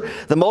pleasure,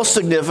 the most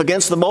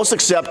significance, the most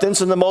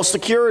acceptance, and the most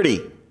security.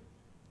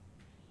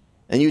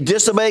 And you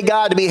disobey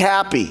God to be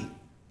happy,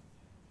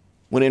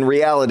 when in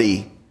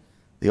reality,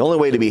 the only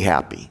way to be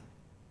happy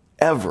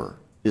ever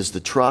is to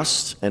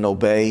trust and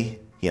obey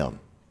Him.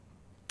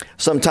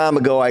 Some time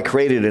ago, I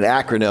created an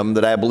acronym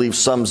that I believe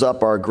sums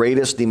up our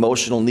greatest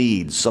emotional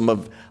needs.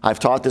 I've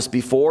taught this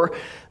before.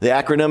 The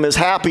acronym is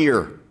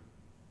HAPPIER.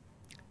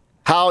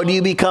 How do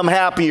you become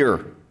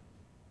happier?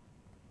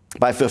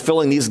 By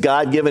fulfilling these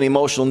God-given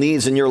emotional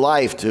needs in your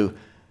life to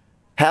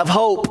have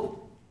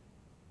hope,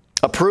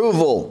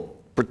 approval,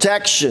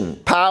 protection,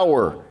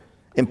 power,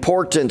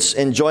 importance,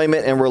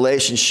 enjoyment, and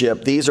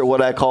relationship. These are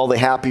what I call the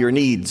happier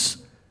needs.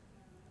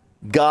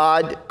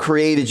 God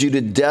created you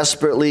to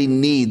desperately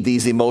need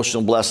these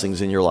emotional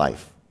blessings in your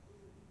life.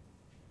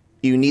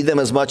 You need them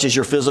as much as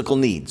your physical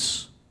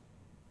needs.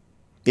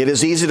 It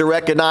is easy to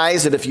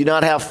recognize that if you do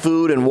not have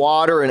food and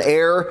water and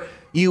air,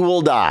 you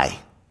will die.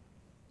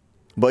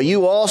 But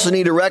you also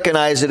need to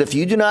recognize that if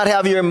you do not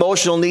have your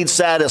emotional needs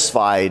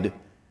satisfied,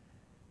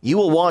 you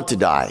will want to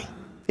die,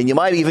 and you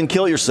might even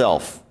kill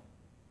yourself.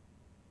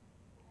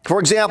 For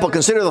example,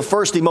 consider the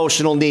first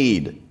emotional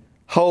need,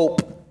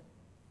 hope.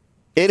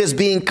 It is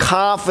being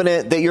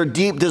confident that your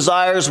deep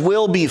desires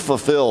will be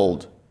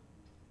fulfilled.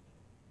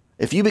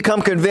 If you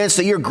become convinced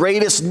that your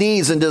greatest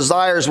needs and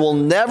desires will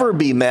never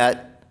be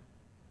met,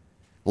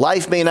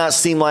 life may not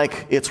seem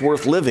like it's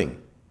worth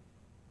living.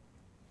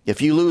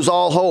 If you lose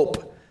all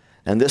hope,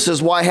 and this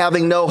is why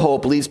having no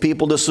hope leads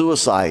people to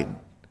suicide.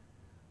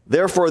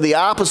 Therefore, the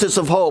opposites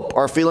of hope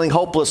are feeling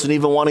hopeless and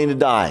even wanting to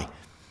die.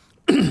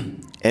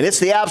 And it's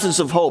the absence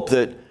of hope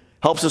that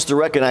helps us to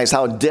recognize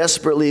how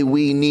desperately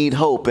we need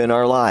hope in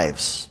our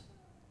lives.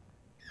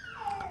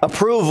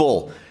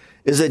 Approval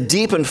is a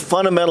deep and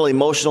fundamental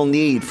emotional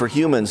need for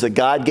humans that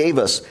God gave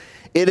us.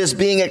 It is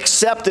being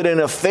accepted in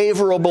a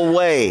favorable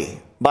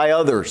way by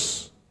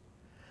others.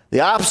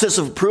 The opposites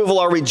of approval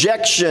are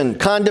rejection,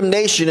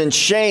 condemnation, and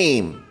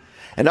shame.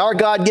 And our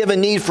God-given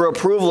need for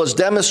approval is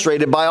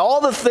demonstrated by all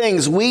the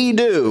things we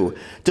do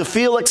to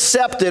feel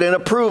accepted and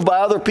approved by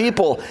other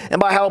people, and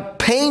by how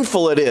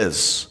painful it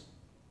is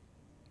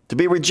to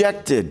be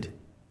rejected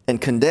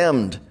and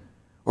condemned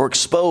or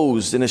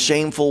exposed in a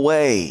shameful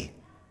way.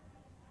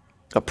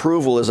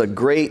 Approval is a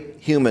great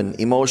human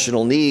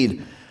emotional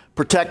need.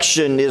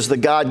 Protection is the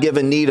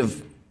God-given need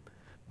of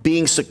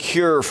being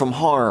secure from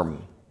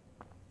harm.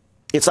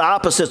 Its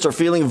opposites are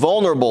feeling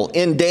vulnerable,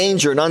 in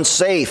danger, and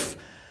unsafe.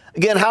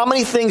 Again, how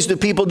many things do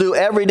people do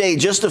every day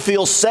just to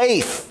feel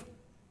safe?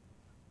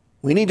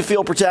 We need to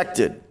feel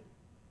protected.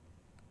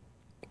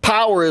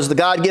 Power is the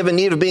God-given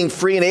need of being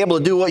free and able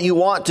to do what you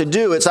want to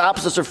do. Its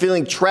opposites are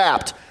feeling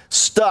trapped,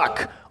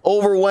 stuck,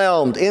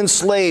 overwhelmed,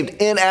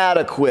 enslaved,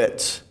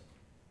 inadequate,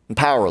 and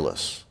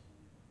powerless.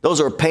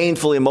 Those are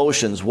painful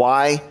emotions.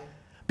 Why?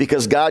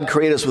 Because God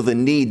created us with a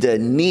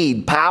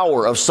need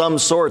power of some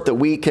sort that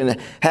we can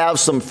have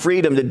some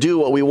freedom to do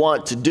what we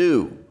want to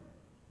do.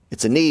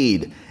 It's a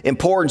need.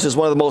 Importance is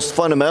one of the most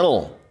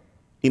fundamental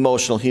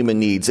emotional human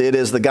needs. It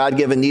is the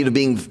God-given need of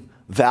being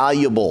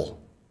valuable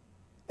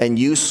and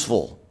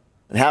useful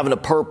and having a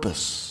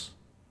purpose.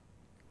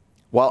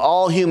 While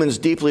all humans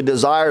deeply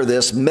desire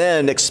this,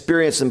 men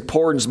experience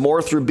importance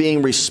more through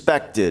being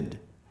respected,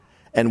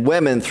 and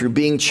women through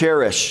being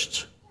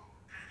cherished.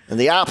 And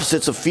the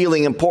opposites of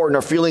feeling important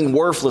are feeling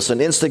worthless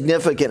and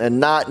insignificant and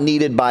not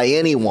needed by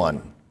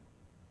anyone.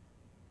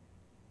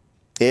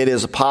 It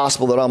is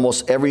possible that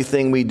almost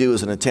everything we do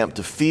is an attempt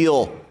to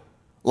feel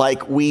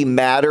like we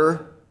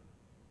matter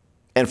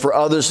and for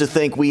others to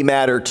think we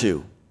matter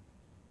too.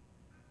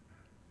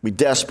 We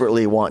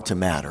desperately want to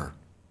matter.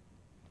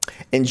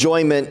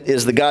 Enjoyment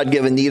is the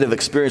God-given need of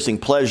experiencing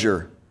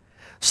pleasure.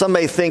 Some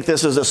may think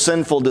this is a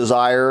sinful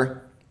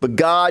desire, but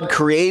God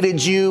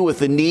created you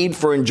with a need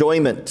for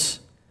enjoyment.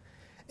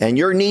 And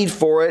your need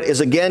for it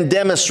is again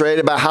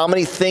demonstrated by how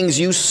many things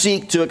you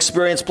seek to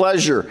experience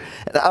pleasure,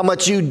 and how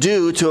much you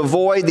do to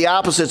avoid the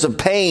opposites of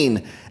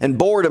pain and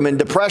boredom and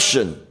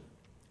depression.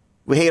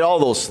 We hate all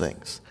those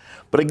things.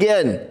 But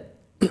again,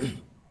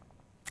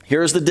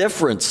 here's the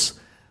difference.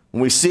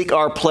 When we seek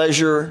our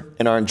pleasure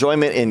and our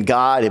enjoyment in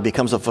God, it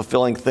becomes a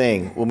fulfilling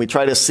thing. When we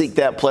try to seek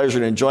that pleasure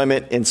and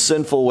enjoyment in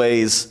sinful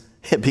ways,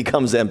 it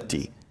becomes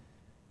empty.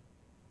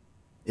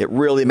 It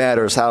really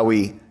matters how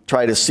we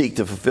try to seek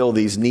to fulfill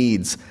these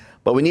needs.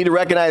 But we need to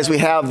recognize we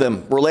have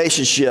them.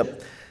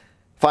 Relationship,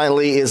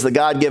 finally, is the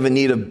God-given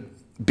need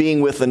of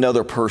being with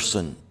another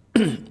person.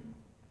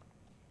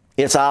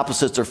 Its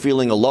opposites are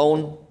feeling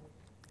alone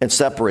and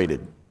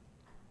separated.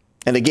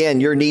 And again,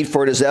 your need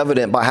for it is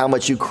evident by how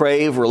much you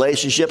crave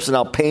relationships and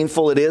how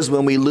painful it is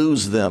when we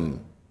lose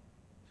them.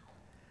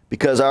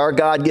 Because our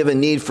God-given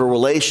need for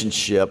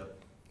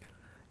relationship,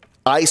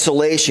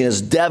 isolation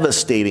is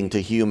devastating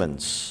to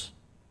humans.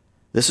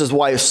 This is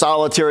why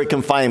solitary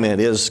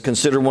confinement is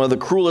considered one of the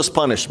cruelest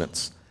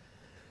punishments.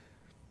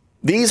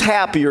 These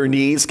happier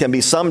needs can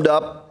be summed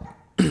up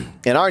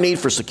in our need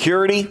for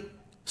security,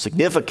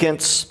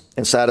 significance,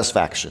 and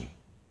satisfaction.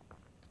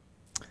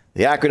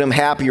 The acronym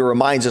HAPPIER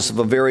reminds us of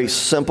a very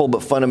simple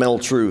but fundamental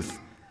truth.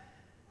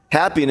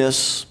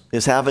 Happiness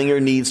is having your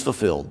needs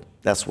fulfilled.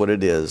 That's what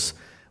it is.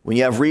 When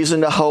you have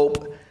reason to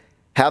hope,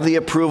 have the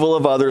approval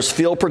of others,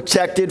 feel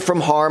protected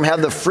from harm,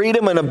 have the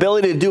freedom and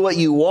ability to do what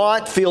you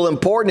want, feel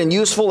important and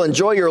useful,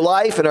 enjoy your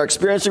life, and are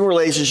experiencing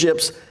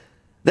relationships,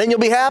 then you'll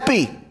be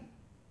happy.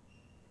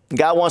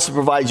 God wants to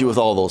provide you with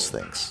all those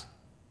things.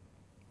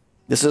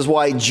 This is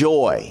why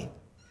joy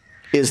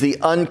is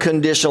the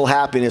unconditional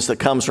happiness that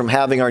comes from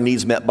having our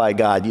needs met by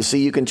God. You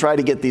see, you can try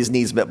to get these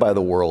needs met by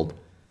the world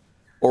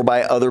or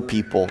by other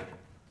people,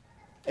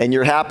 and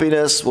your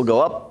happiness will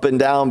go up and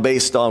down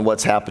based on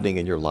what's happening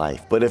in your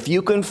life. But if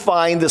you can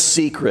find the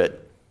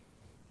secret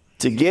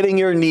to getting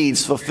your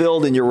needs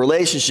fulfilled in your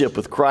relationship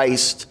with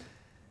Christ,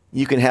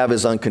 you can have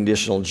his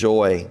unconditional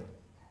joy.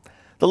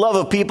 The love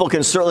of people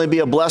can certainly be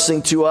a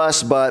blessing to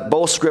us, but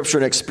both Scripture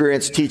and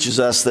experience teaches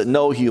us that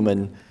no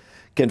human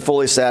can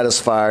fully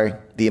satisfy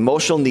the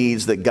emotional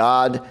needs that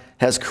God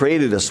has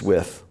created us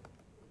with.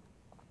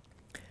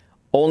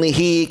 Only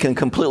he can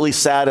completely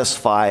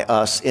satisfy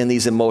us in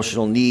these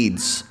emotional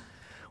needs.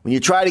 When you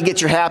try to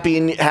get your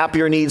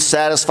happier needs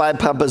satisfied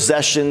by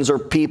possessions or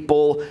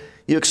people,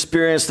 you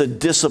experience the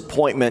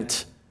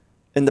disappointment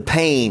and the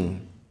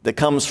pain that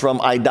comes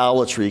from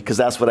idolatry, because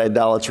that's what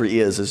idolatry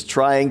is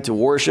trying to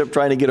worship,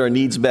 trying to get our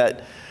needs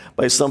met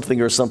by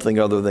something or something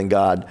other than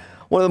God.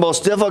 One of the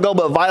most difficult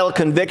but vital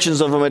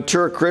convictions of a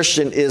mature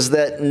Christian is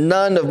that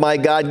none of my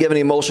God-given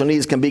emotional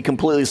needs can be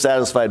completely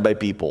satisfied by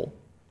people.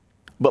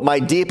 But my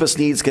deepest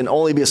needs can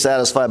only be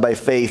satisfied by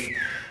faith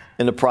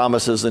in the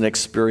promises and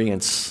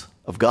experience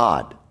of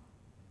God.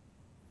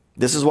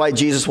 This is why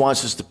Jesus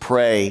wants us to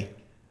pray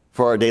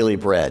for our daily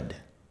bread,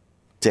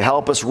 to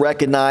help us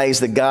recognize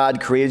that God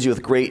created you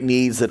with great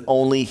needs that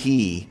only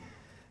he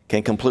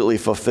can completely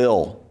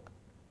fulfill.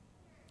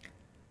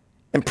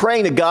 In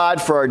praying to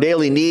God for our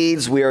daily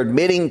needs, we are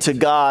admitting to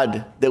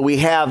God that we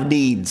have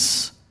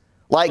needs.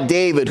 Like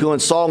David, who in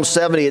Psalm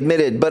 70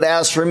 admitted, "But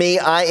as for me,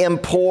 I am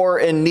poor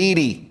and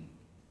needy."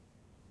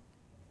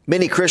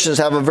 Many Christians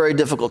have a very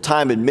difficult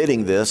time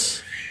admitting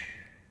this,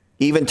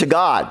 even to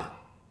God.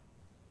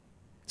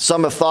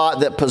 Some have thought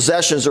that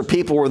possessions or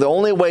people were the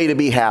only way to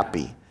be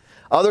happy.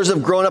 Others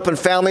have grown up in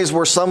families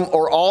where some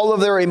or all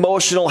of their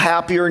emotional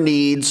happier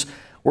needs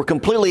were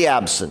completely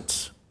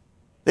absent.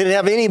 They didn't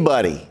have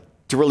anybody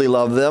to really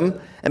love them.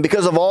 And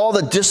because of all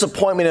the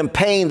disappointment and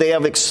pain they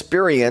have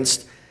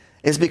experienced,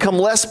 it's become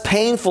less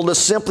painful to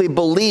simply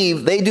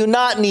believe they do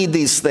not need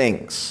these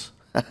things.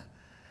 Have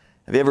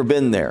you ever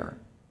been there?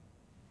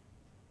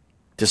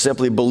 To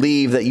simply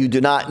believe that you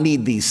do not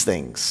need these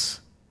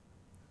things.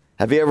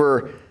 Have you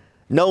ever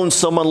known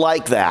someone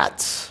like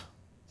that?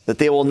 That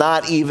they will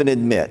not even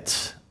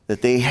admit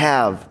that they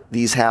have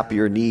these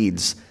happier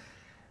needs.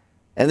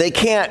 And they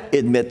can't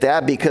admit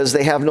that because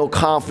they have no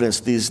confidence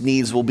these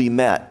needs will be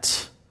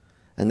met.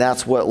 And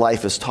that's what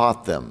life has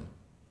taught them.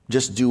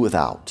 Just do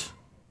without.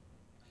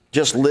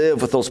 Just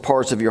live with those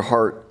parts of your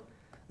heart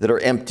that are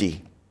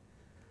empty.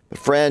 But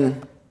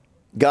friend,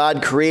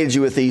 God created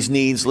you with these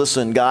needs.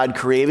 Listen, God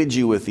created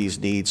you with these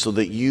needs so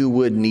that you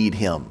would need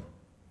him,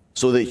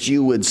 so that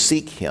you would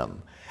seek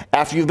him.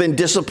 After you've been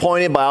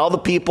disappointed by all the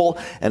people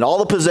and all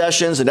the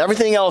possessions and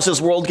everything else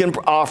this world can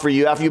offer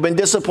you, after you've been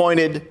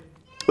disappointed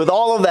with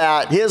all of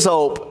that, his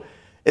hope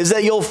is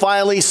that you'll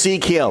finally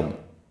seek him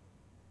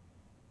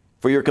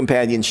for your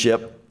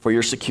companionship, for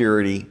your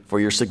security, for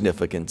your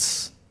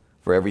significance,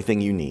 for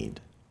everything you need.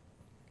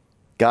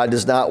 God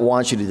does not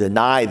want you to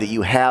deny that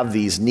you have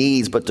these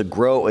needs, but to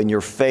grow in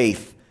your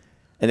faith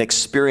and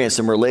experience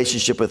and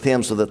relationship with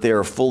him so that they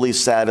are fully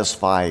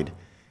satisfied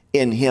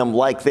in him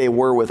like they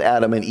were with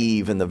Adam and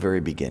Eve in the very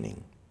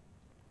beginning.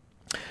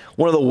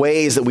 One of the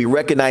ways that we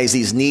recognize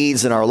these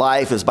needs in our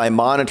life is by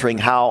monitoring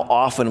how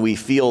often we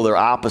feel their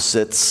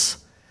opposites.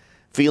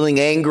 Feeling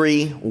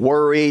angry,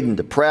 worried, and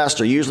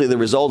depressed are usually the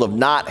result of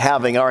not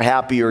having our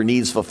happier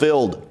needs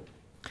fulfilled.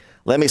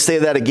 Let me say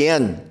that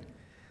again.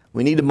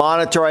 We need to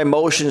monitor our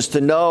emotions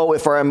to know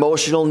if our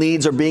emotional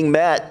needs are being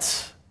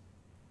met.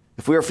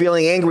 If we are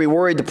feeling angry,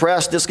 worried,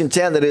 depressed,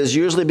 discontent, that is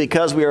usually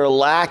because we are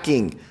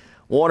lacking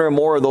one or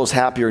more of those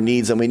happier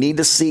needs, and we need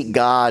to seek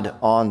God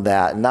on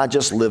that and not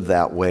just live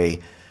that way.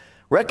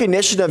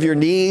 Recognition of your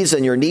needs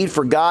and your need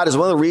for God is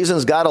one of the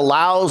reasons God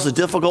allows the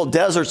difficult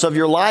deserts of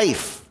your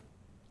life.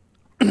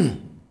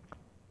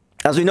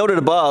 As we noted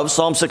above,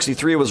 Psalm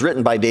 63 was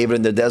written by David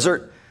in the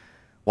desert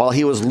while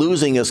he was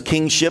losing his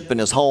kingship and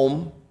his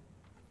home.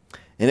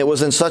 And it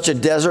was in such a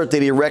desert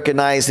that he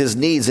recognized his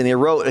needs. And he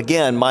wrote,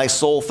 again, my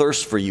soul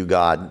thirsts for you,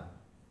 God.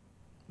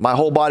 My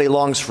whole body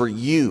longs for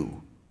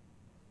you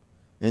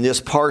in this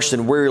parched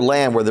and weary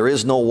land where there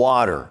is no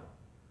water.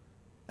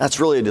 That's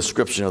really a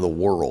description of the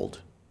world.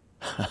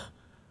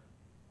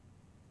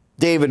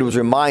 David was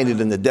reminded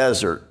in the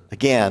desert,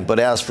 again, but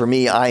as for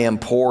me, I am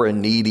poor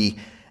and needy,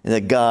 and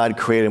that God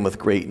created him with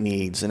great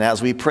needs. And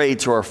as we pray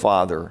to our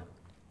Father,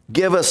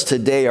 give us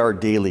today our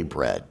daily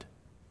bread.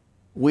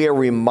 We are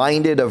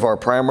reminded of our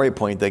primary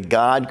point that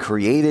God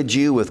created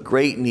you with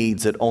great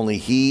needs that only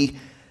he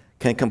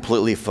can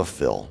completely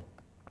fulfill.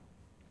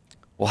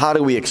 Well, how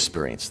do we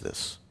experience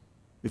this?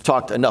 We've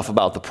talked enough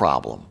about the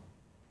problem.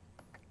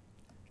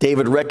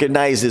 David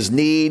recognized his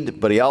need,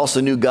 but he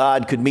also knew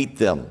God could meet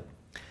them.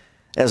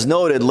 As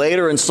noted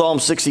later in Psalm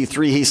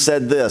 63, he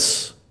said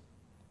this,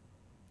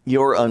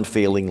 your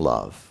unfailing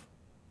love,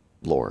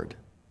 Lord,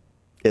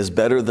 is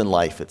better than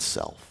life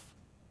itself.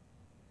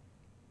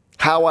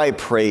 How I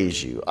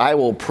praise you. I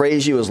will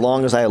praise you as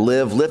long as I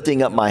live,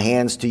 lifting up my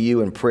hands to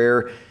you in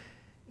prayer.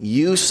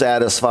 You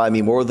satisfy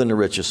me more than the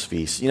richest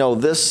feast. You know,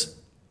 this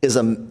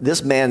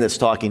man that's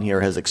talking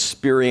here has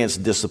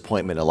experienced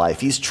disappointment in life.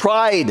 He's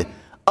tried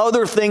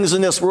other things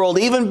in this world,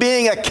 even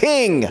being a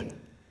king.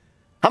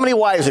 How many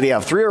wives did he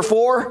have? 3 or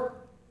 4?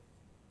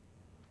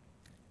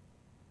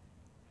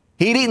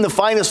 He'd eaten the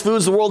finest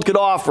foods the world could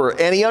offer,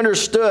 and he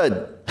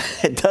understood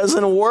it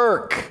doesn't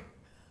work.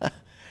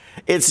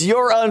 It's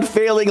your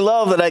unfailing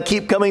love that I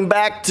keep coming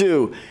back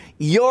to.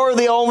 You're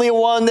the only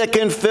one that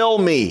can fill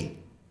me.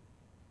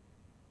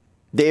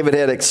 David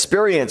had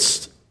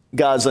experienced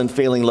God's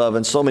unfailing love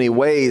in so many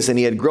ways, and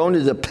he had grown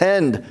to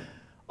depend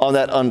on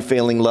that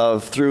unfailing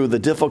love through the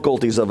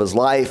difficulties of his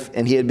life,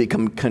 and he had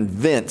become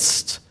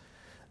convinced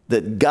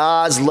that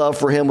God's love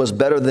for him was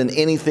better than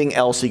anything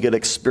else he could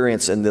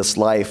experience in this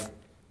life.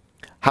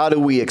 How do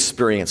we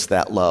experience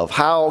that love?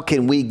 How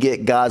can we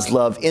get God's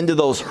love into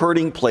those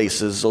hurting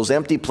places, those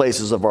empty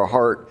places of our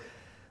heart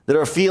that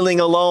are feeling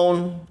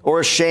alone or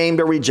ashamed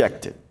or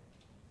rejected?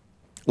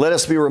 Let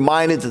us be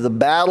reminded that the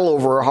battle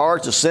over our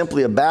hearts is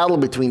simply a battle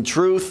between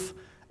truth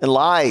and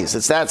lies.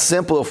 It's that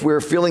simple. If we're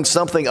feeling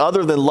something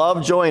other than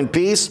love, joy, and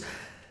peace,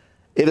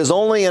 it is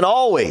only and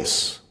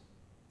always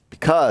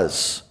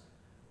because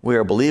we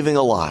are believing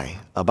a lie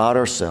about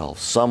ourselves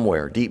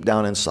somewhere deep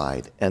down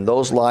inside. And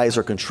those lies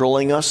are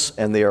controlling us,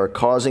 and they are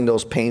causing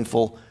those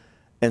painful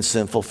and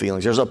sinful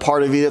feelings. There's a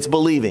part of you that's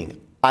believing,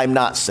 I'm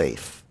not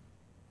safe.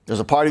 There's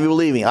a part of you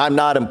believing, I'm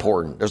not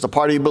important. There's a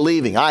part of you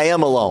believing, I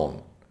am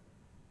alone.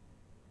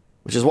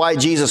 Which is why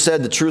Jesus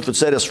said the truth would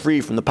set us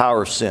free from the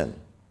power of sin.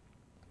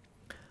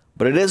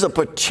 But it is a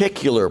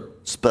particular,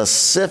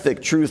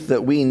 specific truth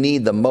that we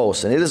need the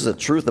most, and it is the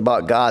truth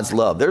about God's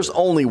love. There's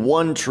only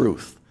one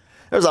truth.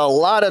 There's a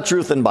lot of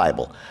truth in the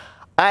Bible.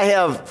 I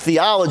have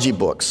theology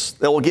books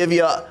that will give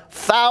you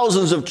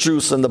thousands of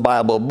truths in the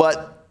Bible,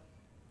 but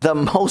the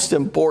most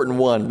important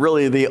one,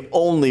 really the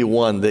only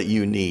one that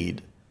you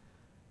need,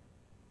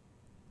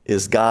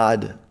 is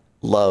God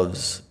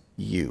loves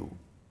you.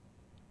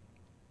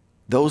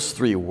 Those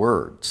 3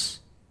 words,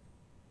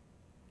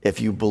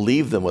 if you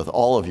believe them with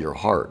all of your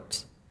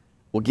heart,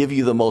 will give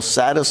you the most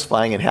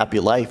satisfying and happy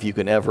life you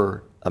can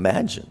ever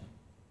imagine.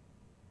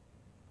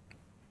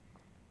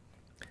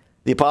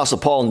 The Apostle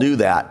Paul knew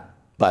that,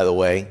 by the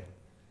way.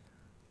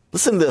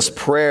 Listen to this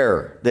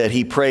prayer that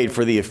he prayed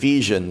for the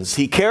Ephesians.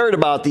 He cared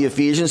about the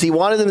Ephesians. He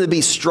wanted them to be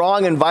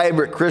strong and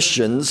vibrant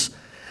Christians.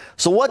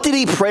 So what did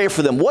he pray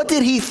for them? What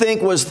did he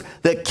think was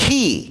the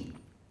key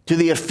to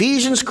the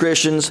Ephesians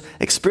Christians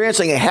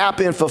experiencing a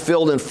happy and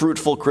fulfilled and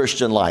fruitful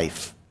Christian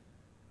life?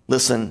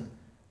 Listen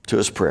to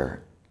his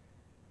prayer.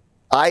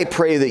 I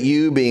pray that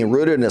you, being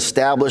rooted and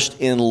established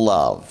in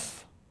love,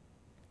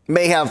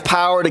 may have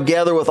power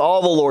together with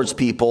all the Lord's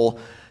people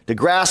to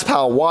grasp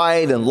how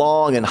wide and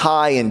long and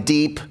high and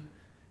deep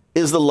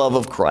is the love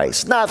of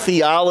Christ. Not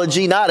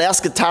theology, not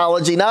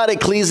eschatology, not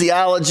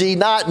ecclesiology,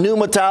 not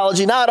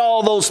pneumatology, not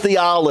all those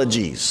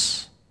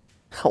theologies.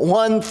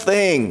 One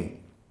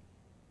thing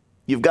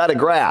you've got to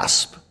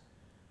grasp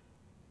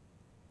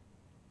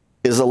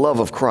is the love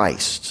of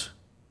Christ.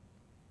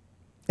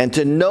 And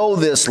to know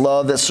this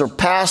love that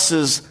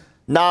surpasses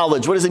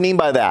knowledge. What does he mean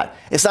by that?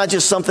 It's not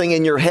just something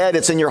in your head,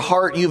 it's in your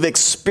heart. You've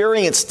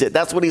experienced it.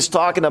 That's what he's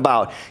talking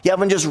about. You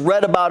haven't just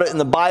read about it in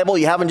the Bible.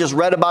 You haven't just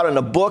read about it in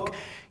a book.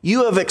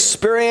 You have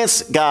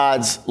experienced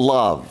God's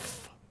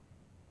love.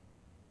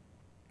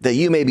 That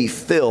you may be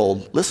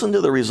filled. Listen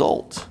to the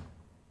result.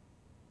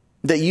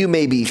 That you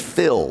may be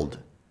filled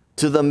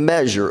to the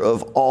measure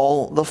of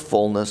all the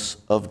fullness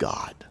of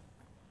God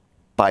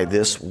by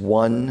this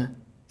one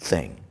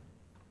thing.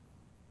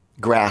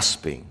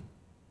 Grasping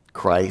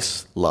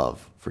Christ's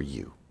love for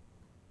you.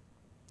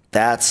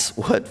 That's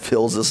what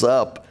fills us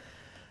up.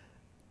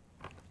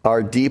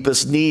 Our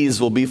deepest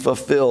needs will be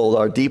fulfilled.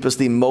 Our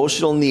deepest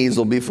emotional needs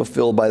will be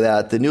fulfilled by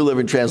that. The New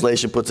Living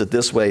Translation puts it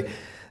this way.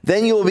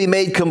 Then you will be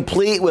made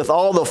complete with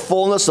all the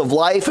fullness of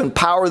life and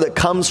power that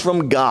comes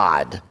from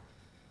God.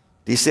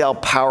 Do you see how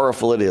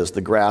powerful it is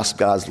to grasp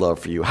God's love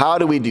for you? How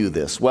do we do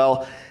this?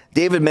 Well,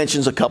 David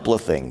mentions a couple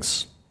of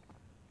things.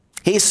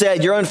 He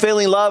said, your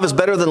unfailing love is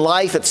better than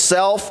life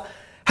itself.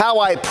 How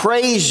I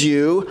praise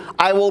you.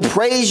 I will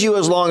praise you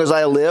as long as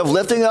I live,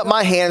 lifting up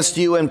my hands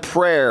to you in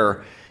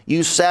prayer.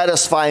 You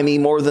satisfy me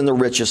more than the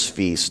richest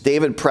feast.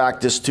 David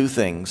practiced two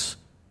things,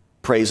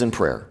 praise and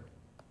prayer.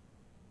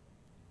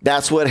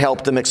 That's what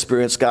helped him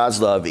experience God's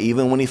love,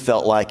 even when he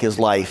felt like his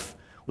life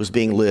was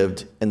being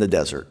lived in the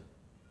desert.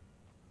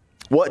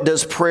 What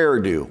does prayer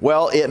do?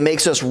 Well, it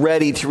makes us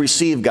ready to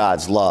receive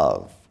God's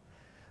love.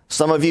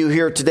 Some of you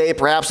here today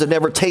perhaps have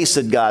never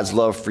tasted God's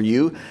love for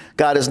you.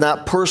 God is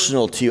not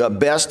personal to you. At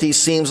best, he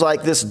seems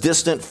like this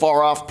distant,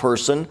 far-off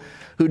person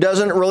who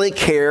doesn't really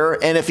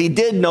care. And if he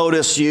did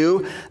notice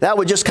you, that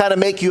would just kind of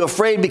make you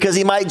afraid because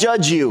he might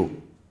judge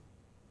you.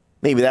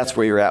 Maybe that's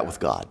where you're at with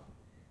God.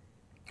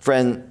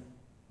 Friend,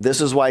 this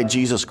is why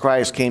Jesus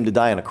Christ came to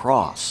die on a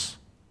cross,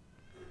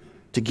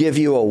 to give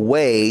you a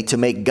way to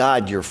make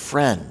God your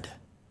friend,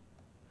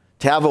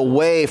 to have a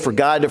way for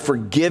God to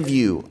forgive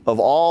you of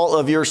all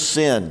of your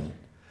sin.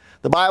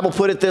 The Bible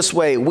put it this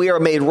way, we are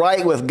made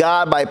right with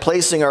God by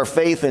placing our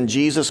faith in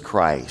Jesus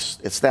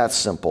Christ. It's that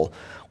simple.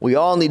 We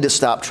all need to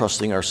stop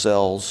trusting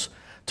ourselves,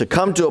 to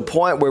come to a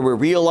point where we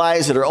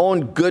realize that our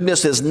own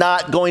goodness is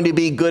not going to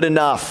be good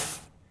enough,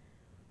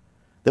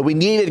 that we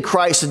needed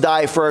Christ to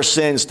die for our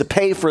sins, to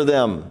pay for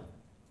them.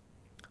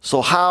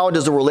 So how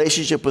does a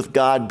relationship with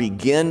God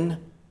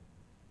begin?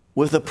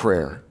 With a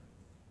prayer.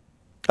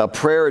 A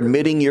prayer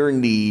admitting your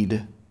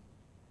need.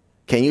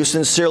 Can you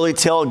sincerely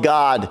tell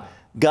God,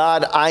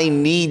 God, I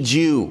need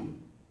you?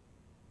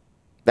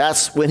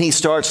 That's when he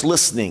starts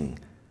listening.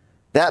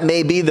 That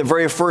may be the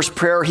very first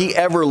prayer he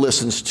ever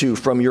listens to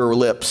from your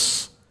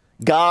lips.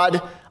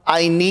 God,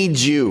 I need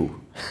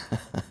you.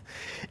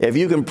 If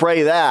you can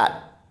pray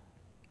that,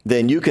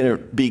 then you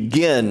can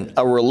begin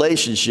a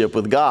relationship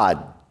with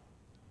God.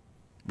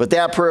 But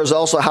that prayer is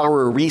also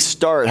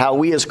how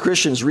we as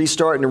Christians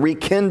restart and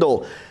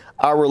rekindle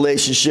our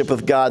relationship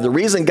with God. The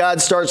reason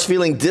God starts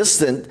feeling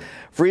distant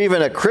for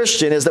even a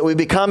Christian is that we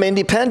become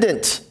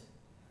independent.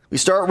 We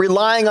start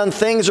relying on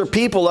things or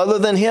people other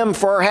than him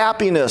for our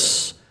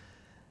happiness.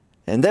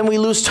 And then we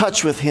lose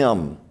touch with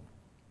him.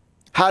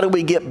 How do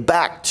we get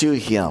back to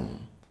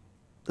him?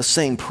 The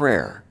same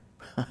prayer.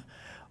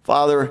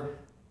 Father,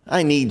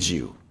 I need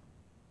you.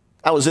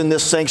 I was in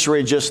this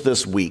sanctuary just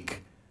this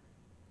week,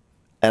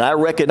 and I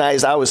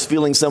recognized I was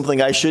feeling something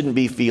I shouldn't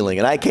be feeling.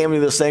 And I came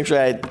into the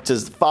sanctuary and I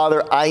said,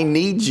 Father, I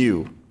need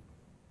you.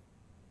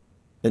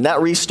 And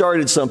that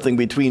restarted something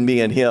between me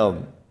and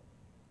him.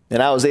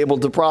 And I was able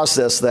to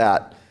process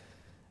that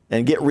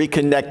and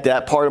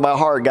that part of my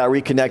heart got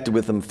reconnected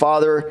with him.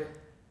 Father,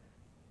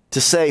 to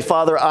say,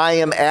 Father, I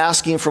am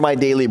asking for my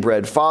daily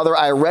bread. Father,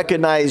 I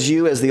recognize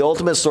you as the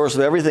ultimate source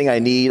of everything I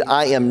need.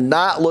 I am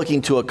not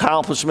looking to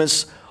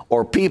accomplishments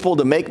or people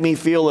to make me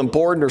feel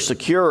important or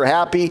secure or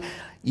happy.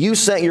 You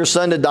sent your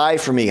son to die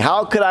for me.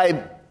 How could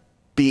I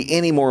be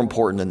any more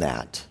important than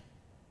that?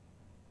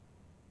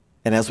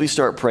 And as we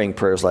start praying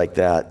prayers like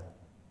that,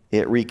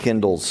 it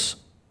rekindles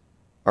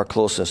our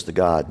closeness to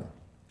God.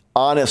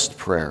 Honest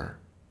prayer.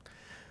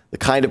 The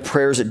kind of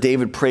prayers that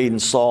David prayed in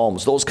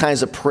Psalms. Those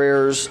kinds of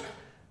prayers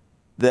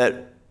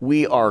that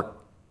we are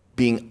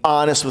being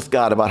honest with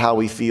God about how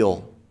we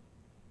feel.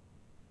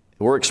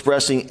 We're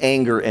expressing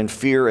anger and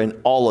fear and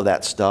all of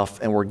that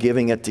stuff, and we're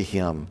giving it to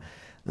him.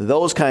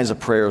 Those kinds of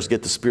prayers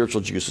get the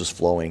spiritual juices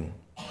flowing.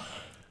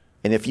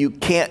 And if you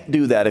can't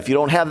do that, if you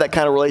don't have that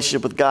kind of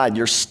relationship with God,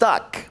 you're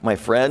stuck, my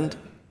friend.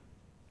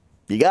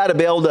 You got to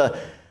be able to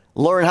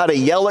learn how to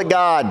yell at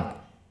God.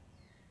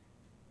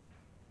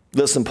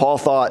 Listen, Paul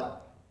thought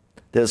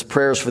that his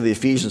prayers for the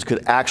Ephesians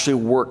could actually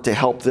work to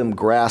help them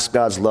grasp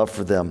God's love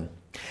for them.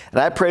 And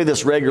I pray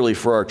this regularly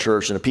for our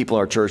church and the people in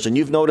our church. And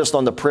you've noticed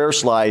on the prayer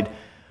slide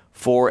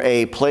for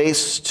a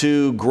place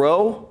to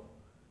grow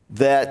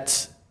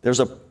that there's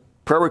a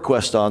prayer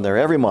request on there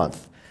every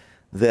month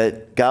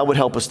that God would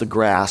help us to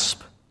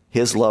grasp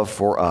his love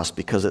for us,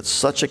 because it's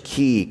such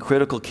a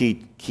critical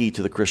key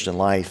to the Christian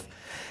life.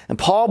 And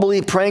Paul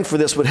believed praying for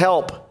this would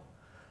help.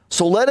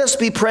 So let us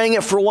be praying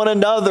it for one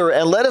another,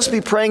 and let us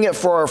be praying it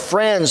for our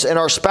friends and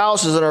our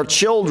spouses and our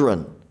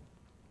children.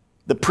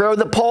 The prayer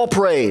that Paul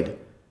prayed,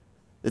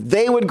 that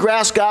they would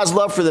grasp God's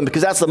love for them,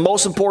 because that's the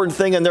most important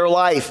thing in their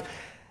life.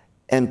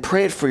 And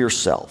pray it for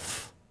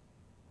yourself,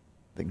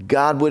 that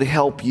God would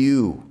help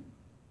you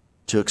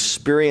to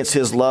experience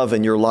his love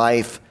in your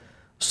life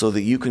so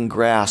that you can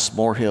grasp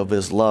more of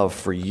his love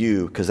for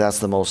you, because that's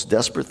the most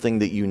desperate thing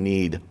that you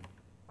need.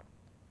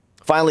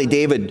 Finally,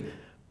 David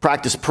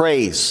practiced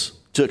praise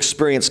to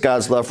experience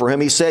God's love for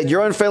him. He said,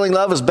 your unfailing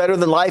love is better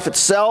than life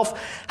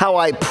itself. How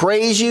I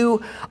praise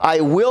you.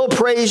 I will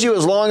praise you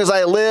as long as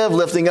I live,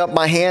 lifting up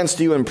my hands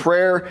to you in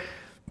prayer.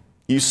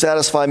 You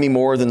satisfy me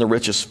more than the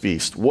richest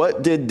feast. How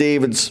did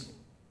David's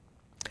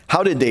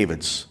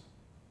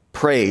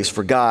praise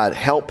for God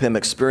help him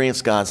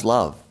experience God's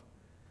love?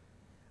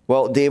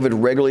 Well, David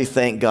regularly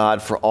thanked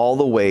God for all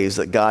the ways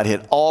that God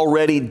had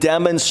already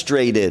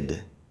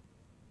demonstrated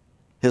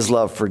his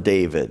love for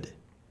David.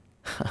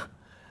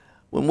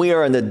 When we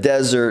are in the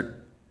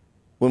desert,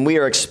 when we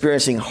are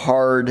experiencing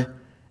hard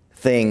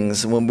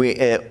things, when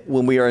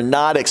we are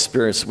not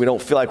experiencing, we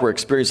don't feel like we're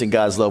experiencing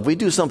God's love, we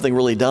do something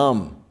really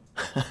dumb.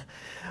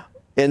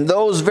 In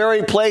those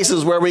very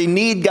places where we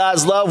need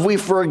God's love, we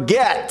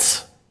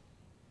forget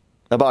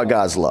about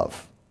God's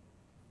love.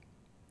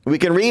 We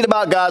can read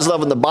about God's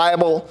love in the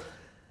Bible,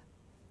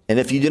 and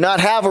if you do not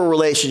have a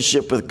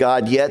relationship with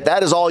God yet,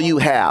 that is all you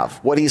have,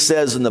 what he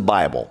says in the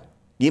Bible.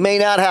 You may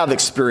not have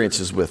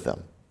experiences with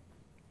him.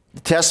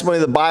 The testimony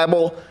of the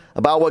Bible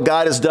about what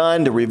God has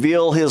done to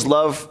reveal his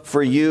love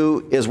for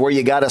you is where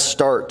you got to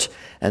start,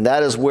 and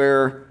that is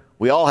where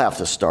we all have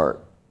to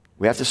start.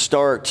 We have to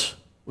start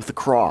with the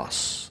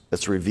cross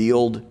that's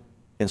revealed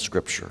in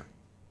Scripture.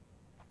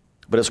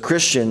 But as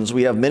Christians,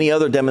 we have many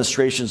other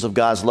demonstrations of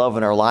God's love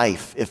in our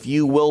life. If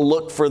you will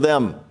look for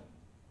them,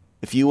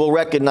 if you will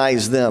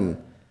recognize them,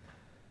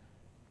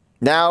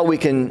 now we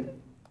can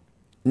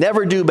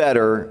never do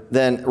better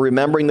than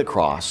remembering the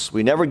cross.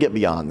 We never get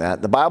beyond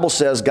that. The Bible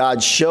says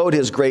God showed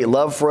his great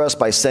love for us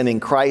by sending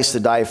Christ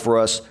to die for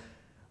us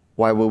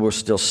while we were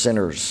still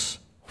sinners.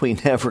 We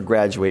never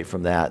graduate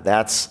from that.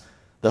 That's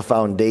the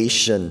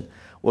foundation.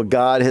 What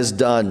God has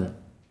done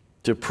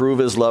to prove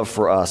his love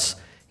for us.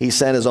 He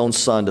sent his own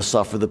son to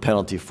suffer the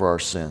penalty for our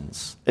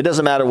sins. It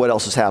doesn't matter what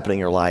else is happening in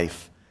your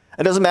life.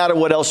 It doesn't matter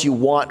what else you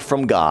want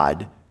from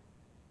God.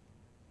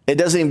 It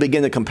doesn't even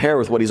begin to compare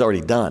with what he's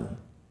already done.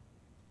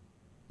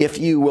 If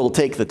you will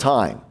take the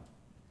time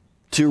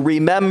to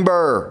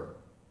remember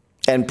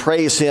and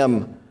praise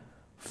him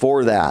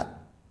for that.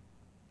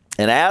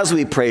 And as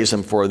we praise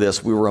him for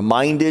this, we're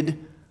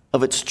reminded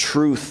of its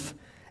truth.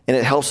 And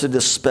it helps to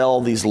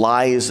dispel these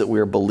lies that we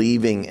are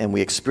believing, and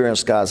we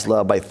experience God's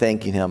love by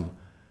thanking him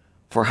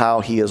for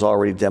how he has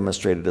already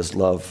demonstrated his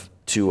love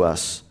to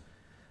us.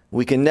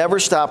 We can never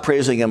stop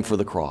praising him for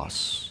the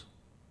cross,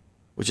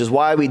 which is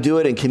why we do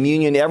it in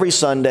communion every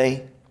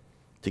Sunday,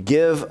 to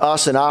give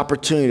us an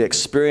opportunity to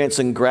experience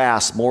and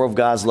grasp more of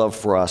God's love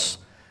for us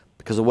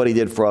because of what he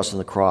did for us on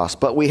the cross.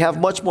 But we have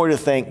much more to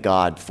thank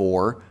God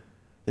for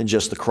than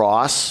just the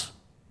cross.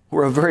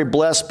 We're a very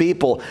blessed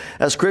people.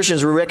 As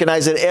Christians, we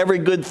recognize that every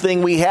good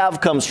thing we have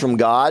comes from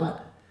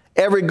God.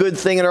 Every good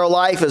thing in our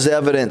life is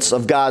evidence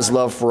of God's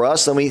love for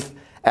us. And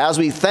as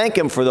we thank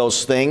him for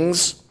those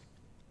things,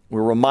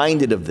 we're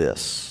reminded of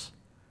this.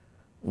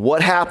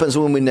 What happens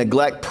when we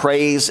neglect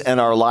praise in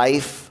our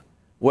life?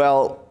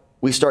 Well,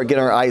 we start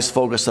getting our eyes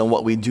focused on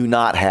what we do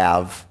not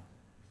have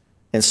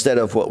instead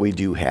of what we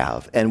do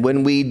have. And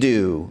when we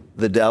do,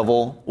 the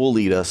devil will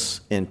lead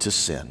us into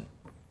sin.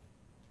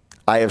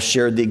 I have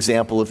shared the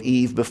example of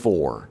Eve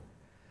before.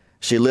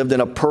 She lived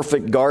in a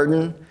perfect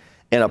garden,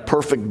 in a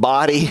perfect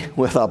body,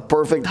 with a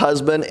perfect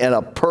husband, and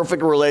a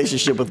perfect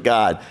relationship with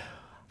God.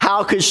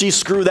 How could she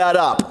screw that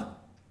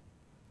up?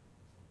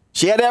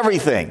 She had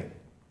everything.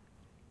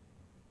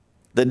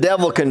 The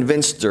devil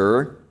convinced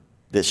her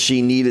that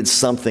she needed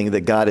something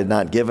that God had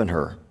not given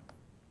her.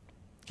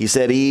 He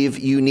said, Eve,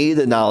 you need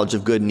the knowledge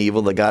of good and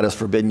evil that God has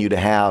forbidden you to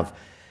have.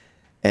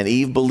 And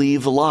Eve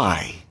believed the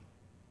lie,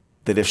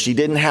 that if she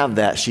didn't have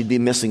that, she'd be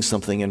missing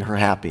something in her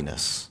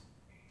happiness.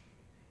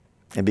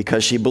 And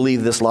because she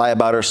believed this lie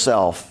about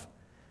herself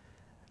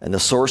and the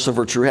source of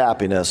her true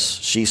happiness,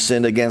 she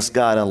sinned against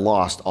God and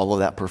lost all of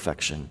that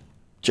perfection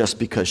just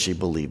because she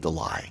believed the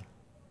lie.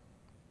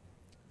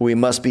 We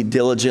must be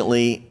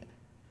diligently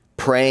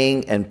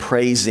praying and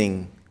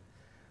praising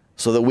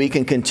so that we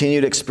can continue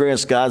to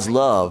experience God's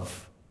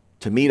love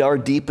to meet our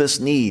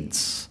deepest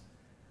needs.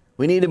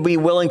 We need to be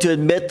willing to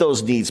admit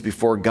those needs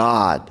before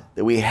God,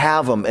 that we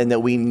have them and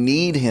that we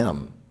need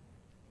him.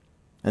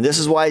 And this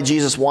is why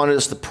Jesus wanted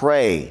us to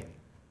pray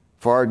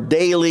for our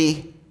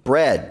daily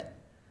bread,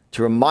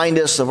 to remind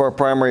us of our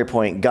primary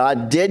point.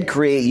 God did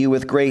create you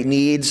with great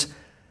needs,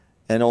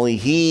 and only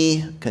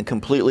he can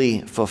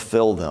completely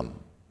fulfill them.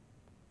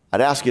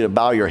 I'd ask you to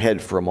bow your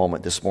head for a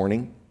moment this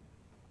morning.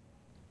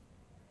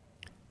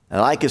 And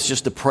I'd like us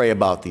just to pray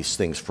about these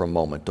things for a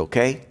moment,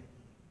 okay?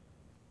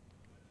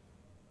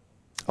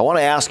 I want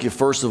to ask you,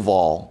 first of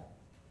all,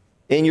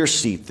 in your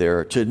seat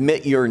there, to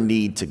admit your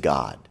need to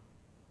God.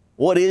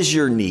 What is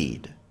your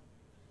need?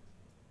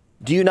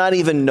 Do you not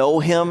even know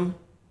him?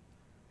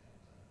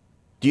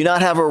 Do you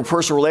not have a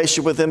personal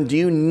relationship with him? Do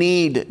you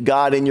need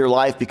God in your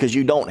life because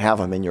you don't have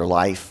him in your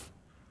life?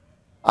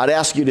 I'd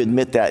ask you to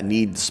admit that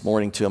need this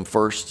morning to him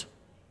first.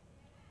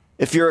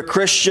 If you're a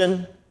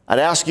Christian, I'd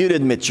ask you to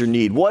admit your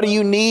need. What do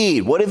you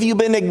need? What have you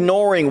been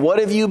ignoring? What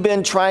have you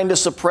been trying to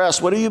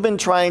suppress? What have you been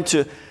trying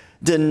to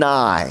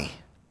deny?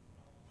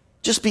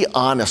 Just be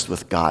honest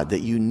with God that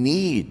you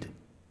need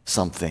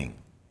something.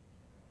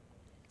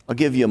 I'll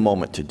give you a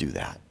moment to do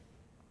that.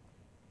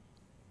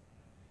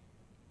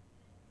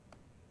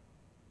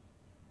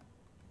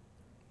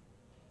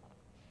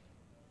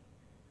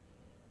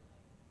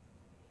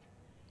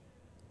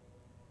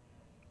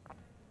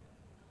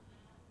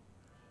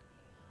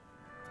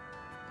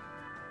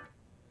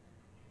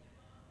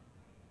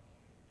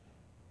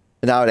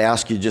 And I would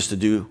ask you just to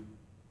do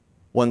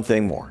one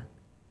thing more.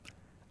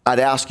 I'd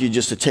ask you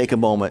just to take a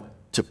moment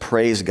to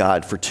praise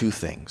God for two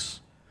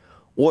things.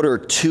 What are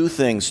two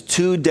things,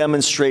 two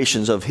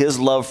demonstrations of his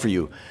love for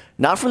you?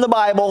 Not from the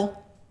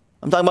Bible.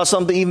 I'm talking about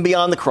something even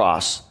beyond the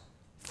cross.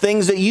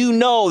 Things that you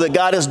know that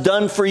God has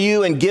done for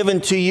you and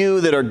given to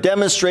you that are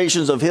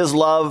demonstrations of his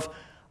love.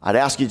 I'd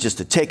ask you just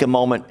to take a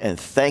moment and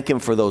thank him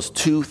for those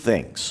two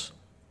things.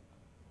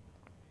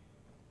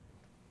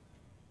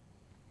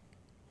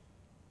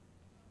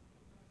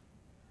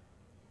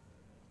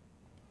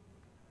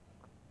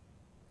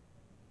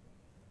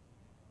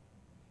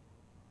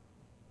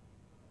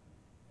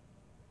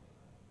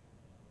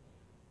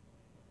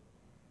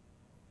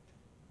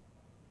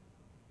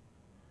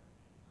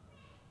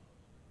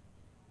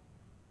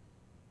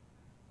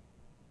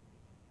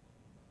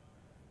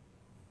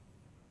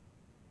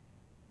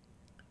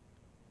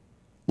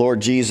 Lord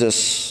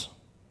Jesus,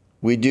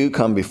 we do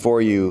come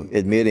before you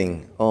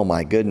admitting, oh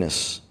my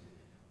goodness,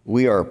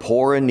 we are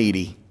poor and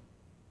needy.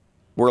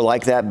 We're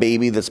like that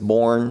baby that's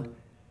born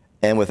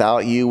and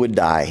without you would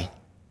die.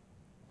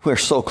 We're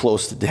so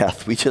close to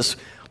death.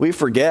 We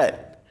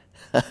forget.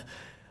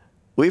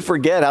 We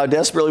forget how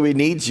desperately we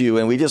need you,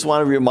 and we just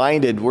want to be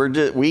reminded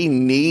we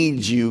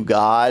need you,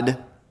 God,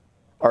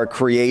 our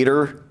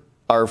Creator,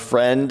 our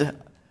friend.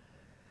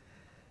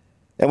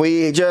 And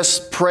we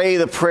just pray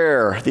the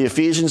prayer, the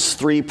Ephesians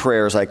 3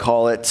 prayers, I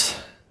call it.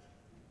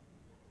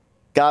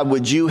 God,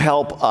 would you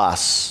help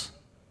us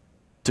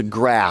to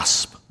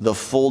grasp the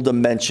full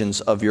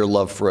dimensions of your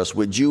love for us?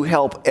 Would you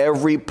help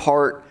every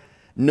part,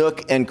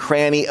 nook, and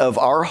cranny of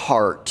our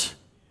heart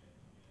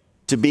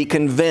to be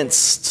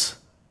convinced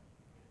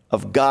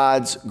of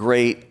God's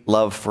great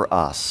love for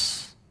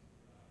us?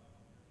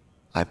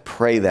 I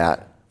pray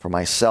that for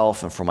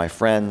myself and for my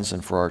friends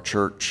and for our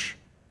church.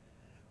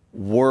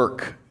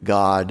 Work,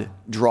 God.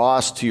 Draw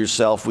us to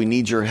yourself. We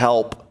need your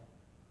help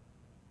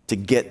to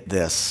get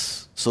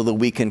this so that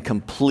we can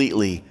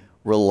completely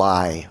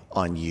rely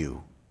on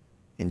you.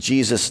 In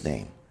Jesus'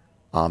 name,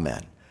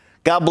 amen.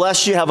 God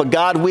bless you. Have a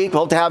God week.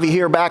 Hope to have you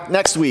here back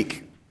next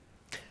week.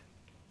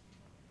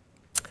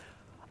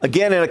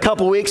 Again, in a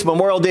couple weeks,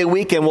 Memorial Day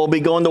weekend, we'll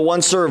be going to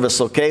one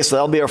service, okay? So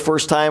that'll be our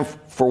first time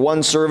for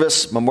one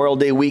service, Memorial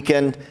Day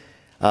weekend.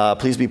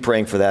 Please be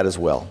praying for that as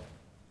well.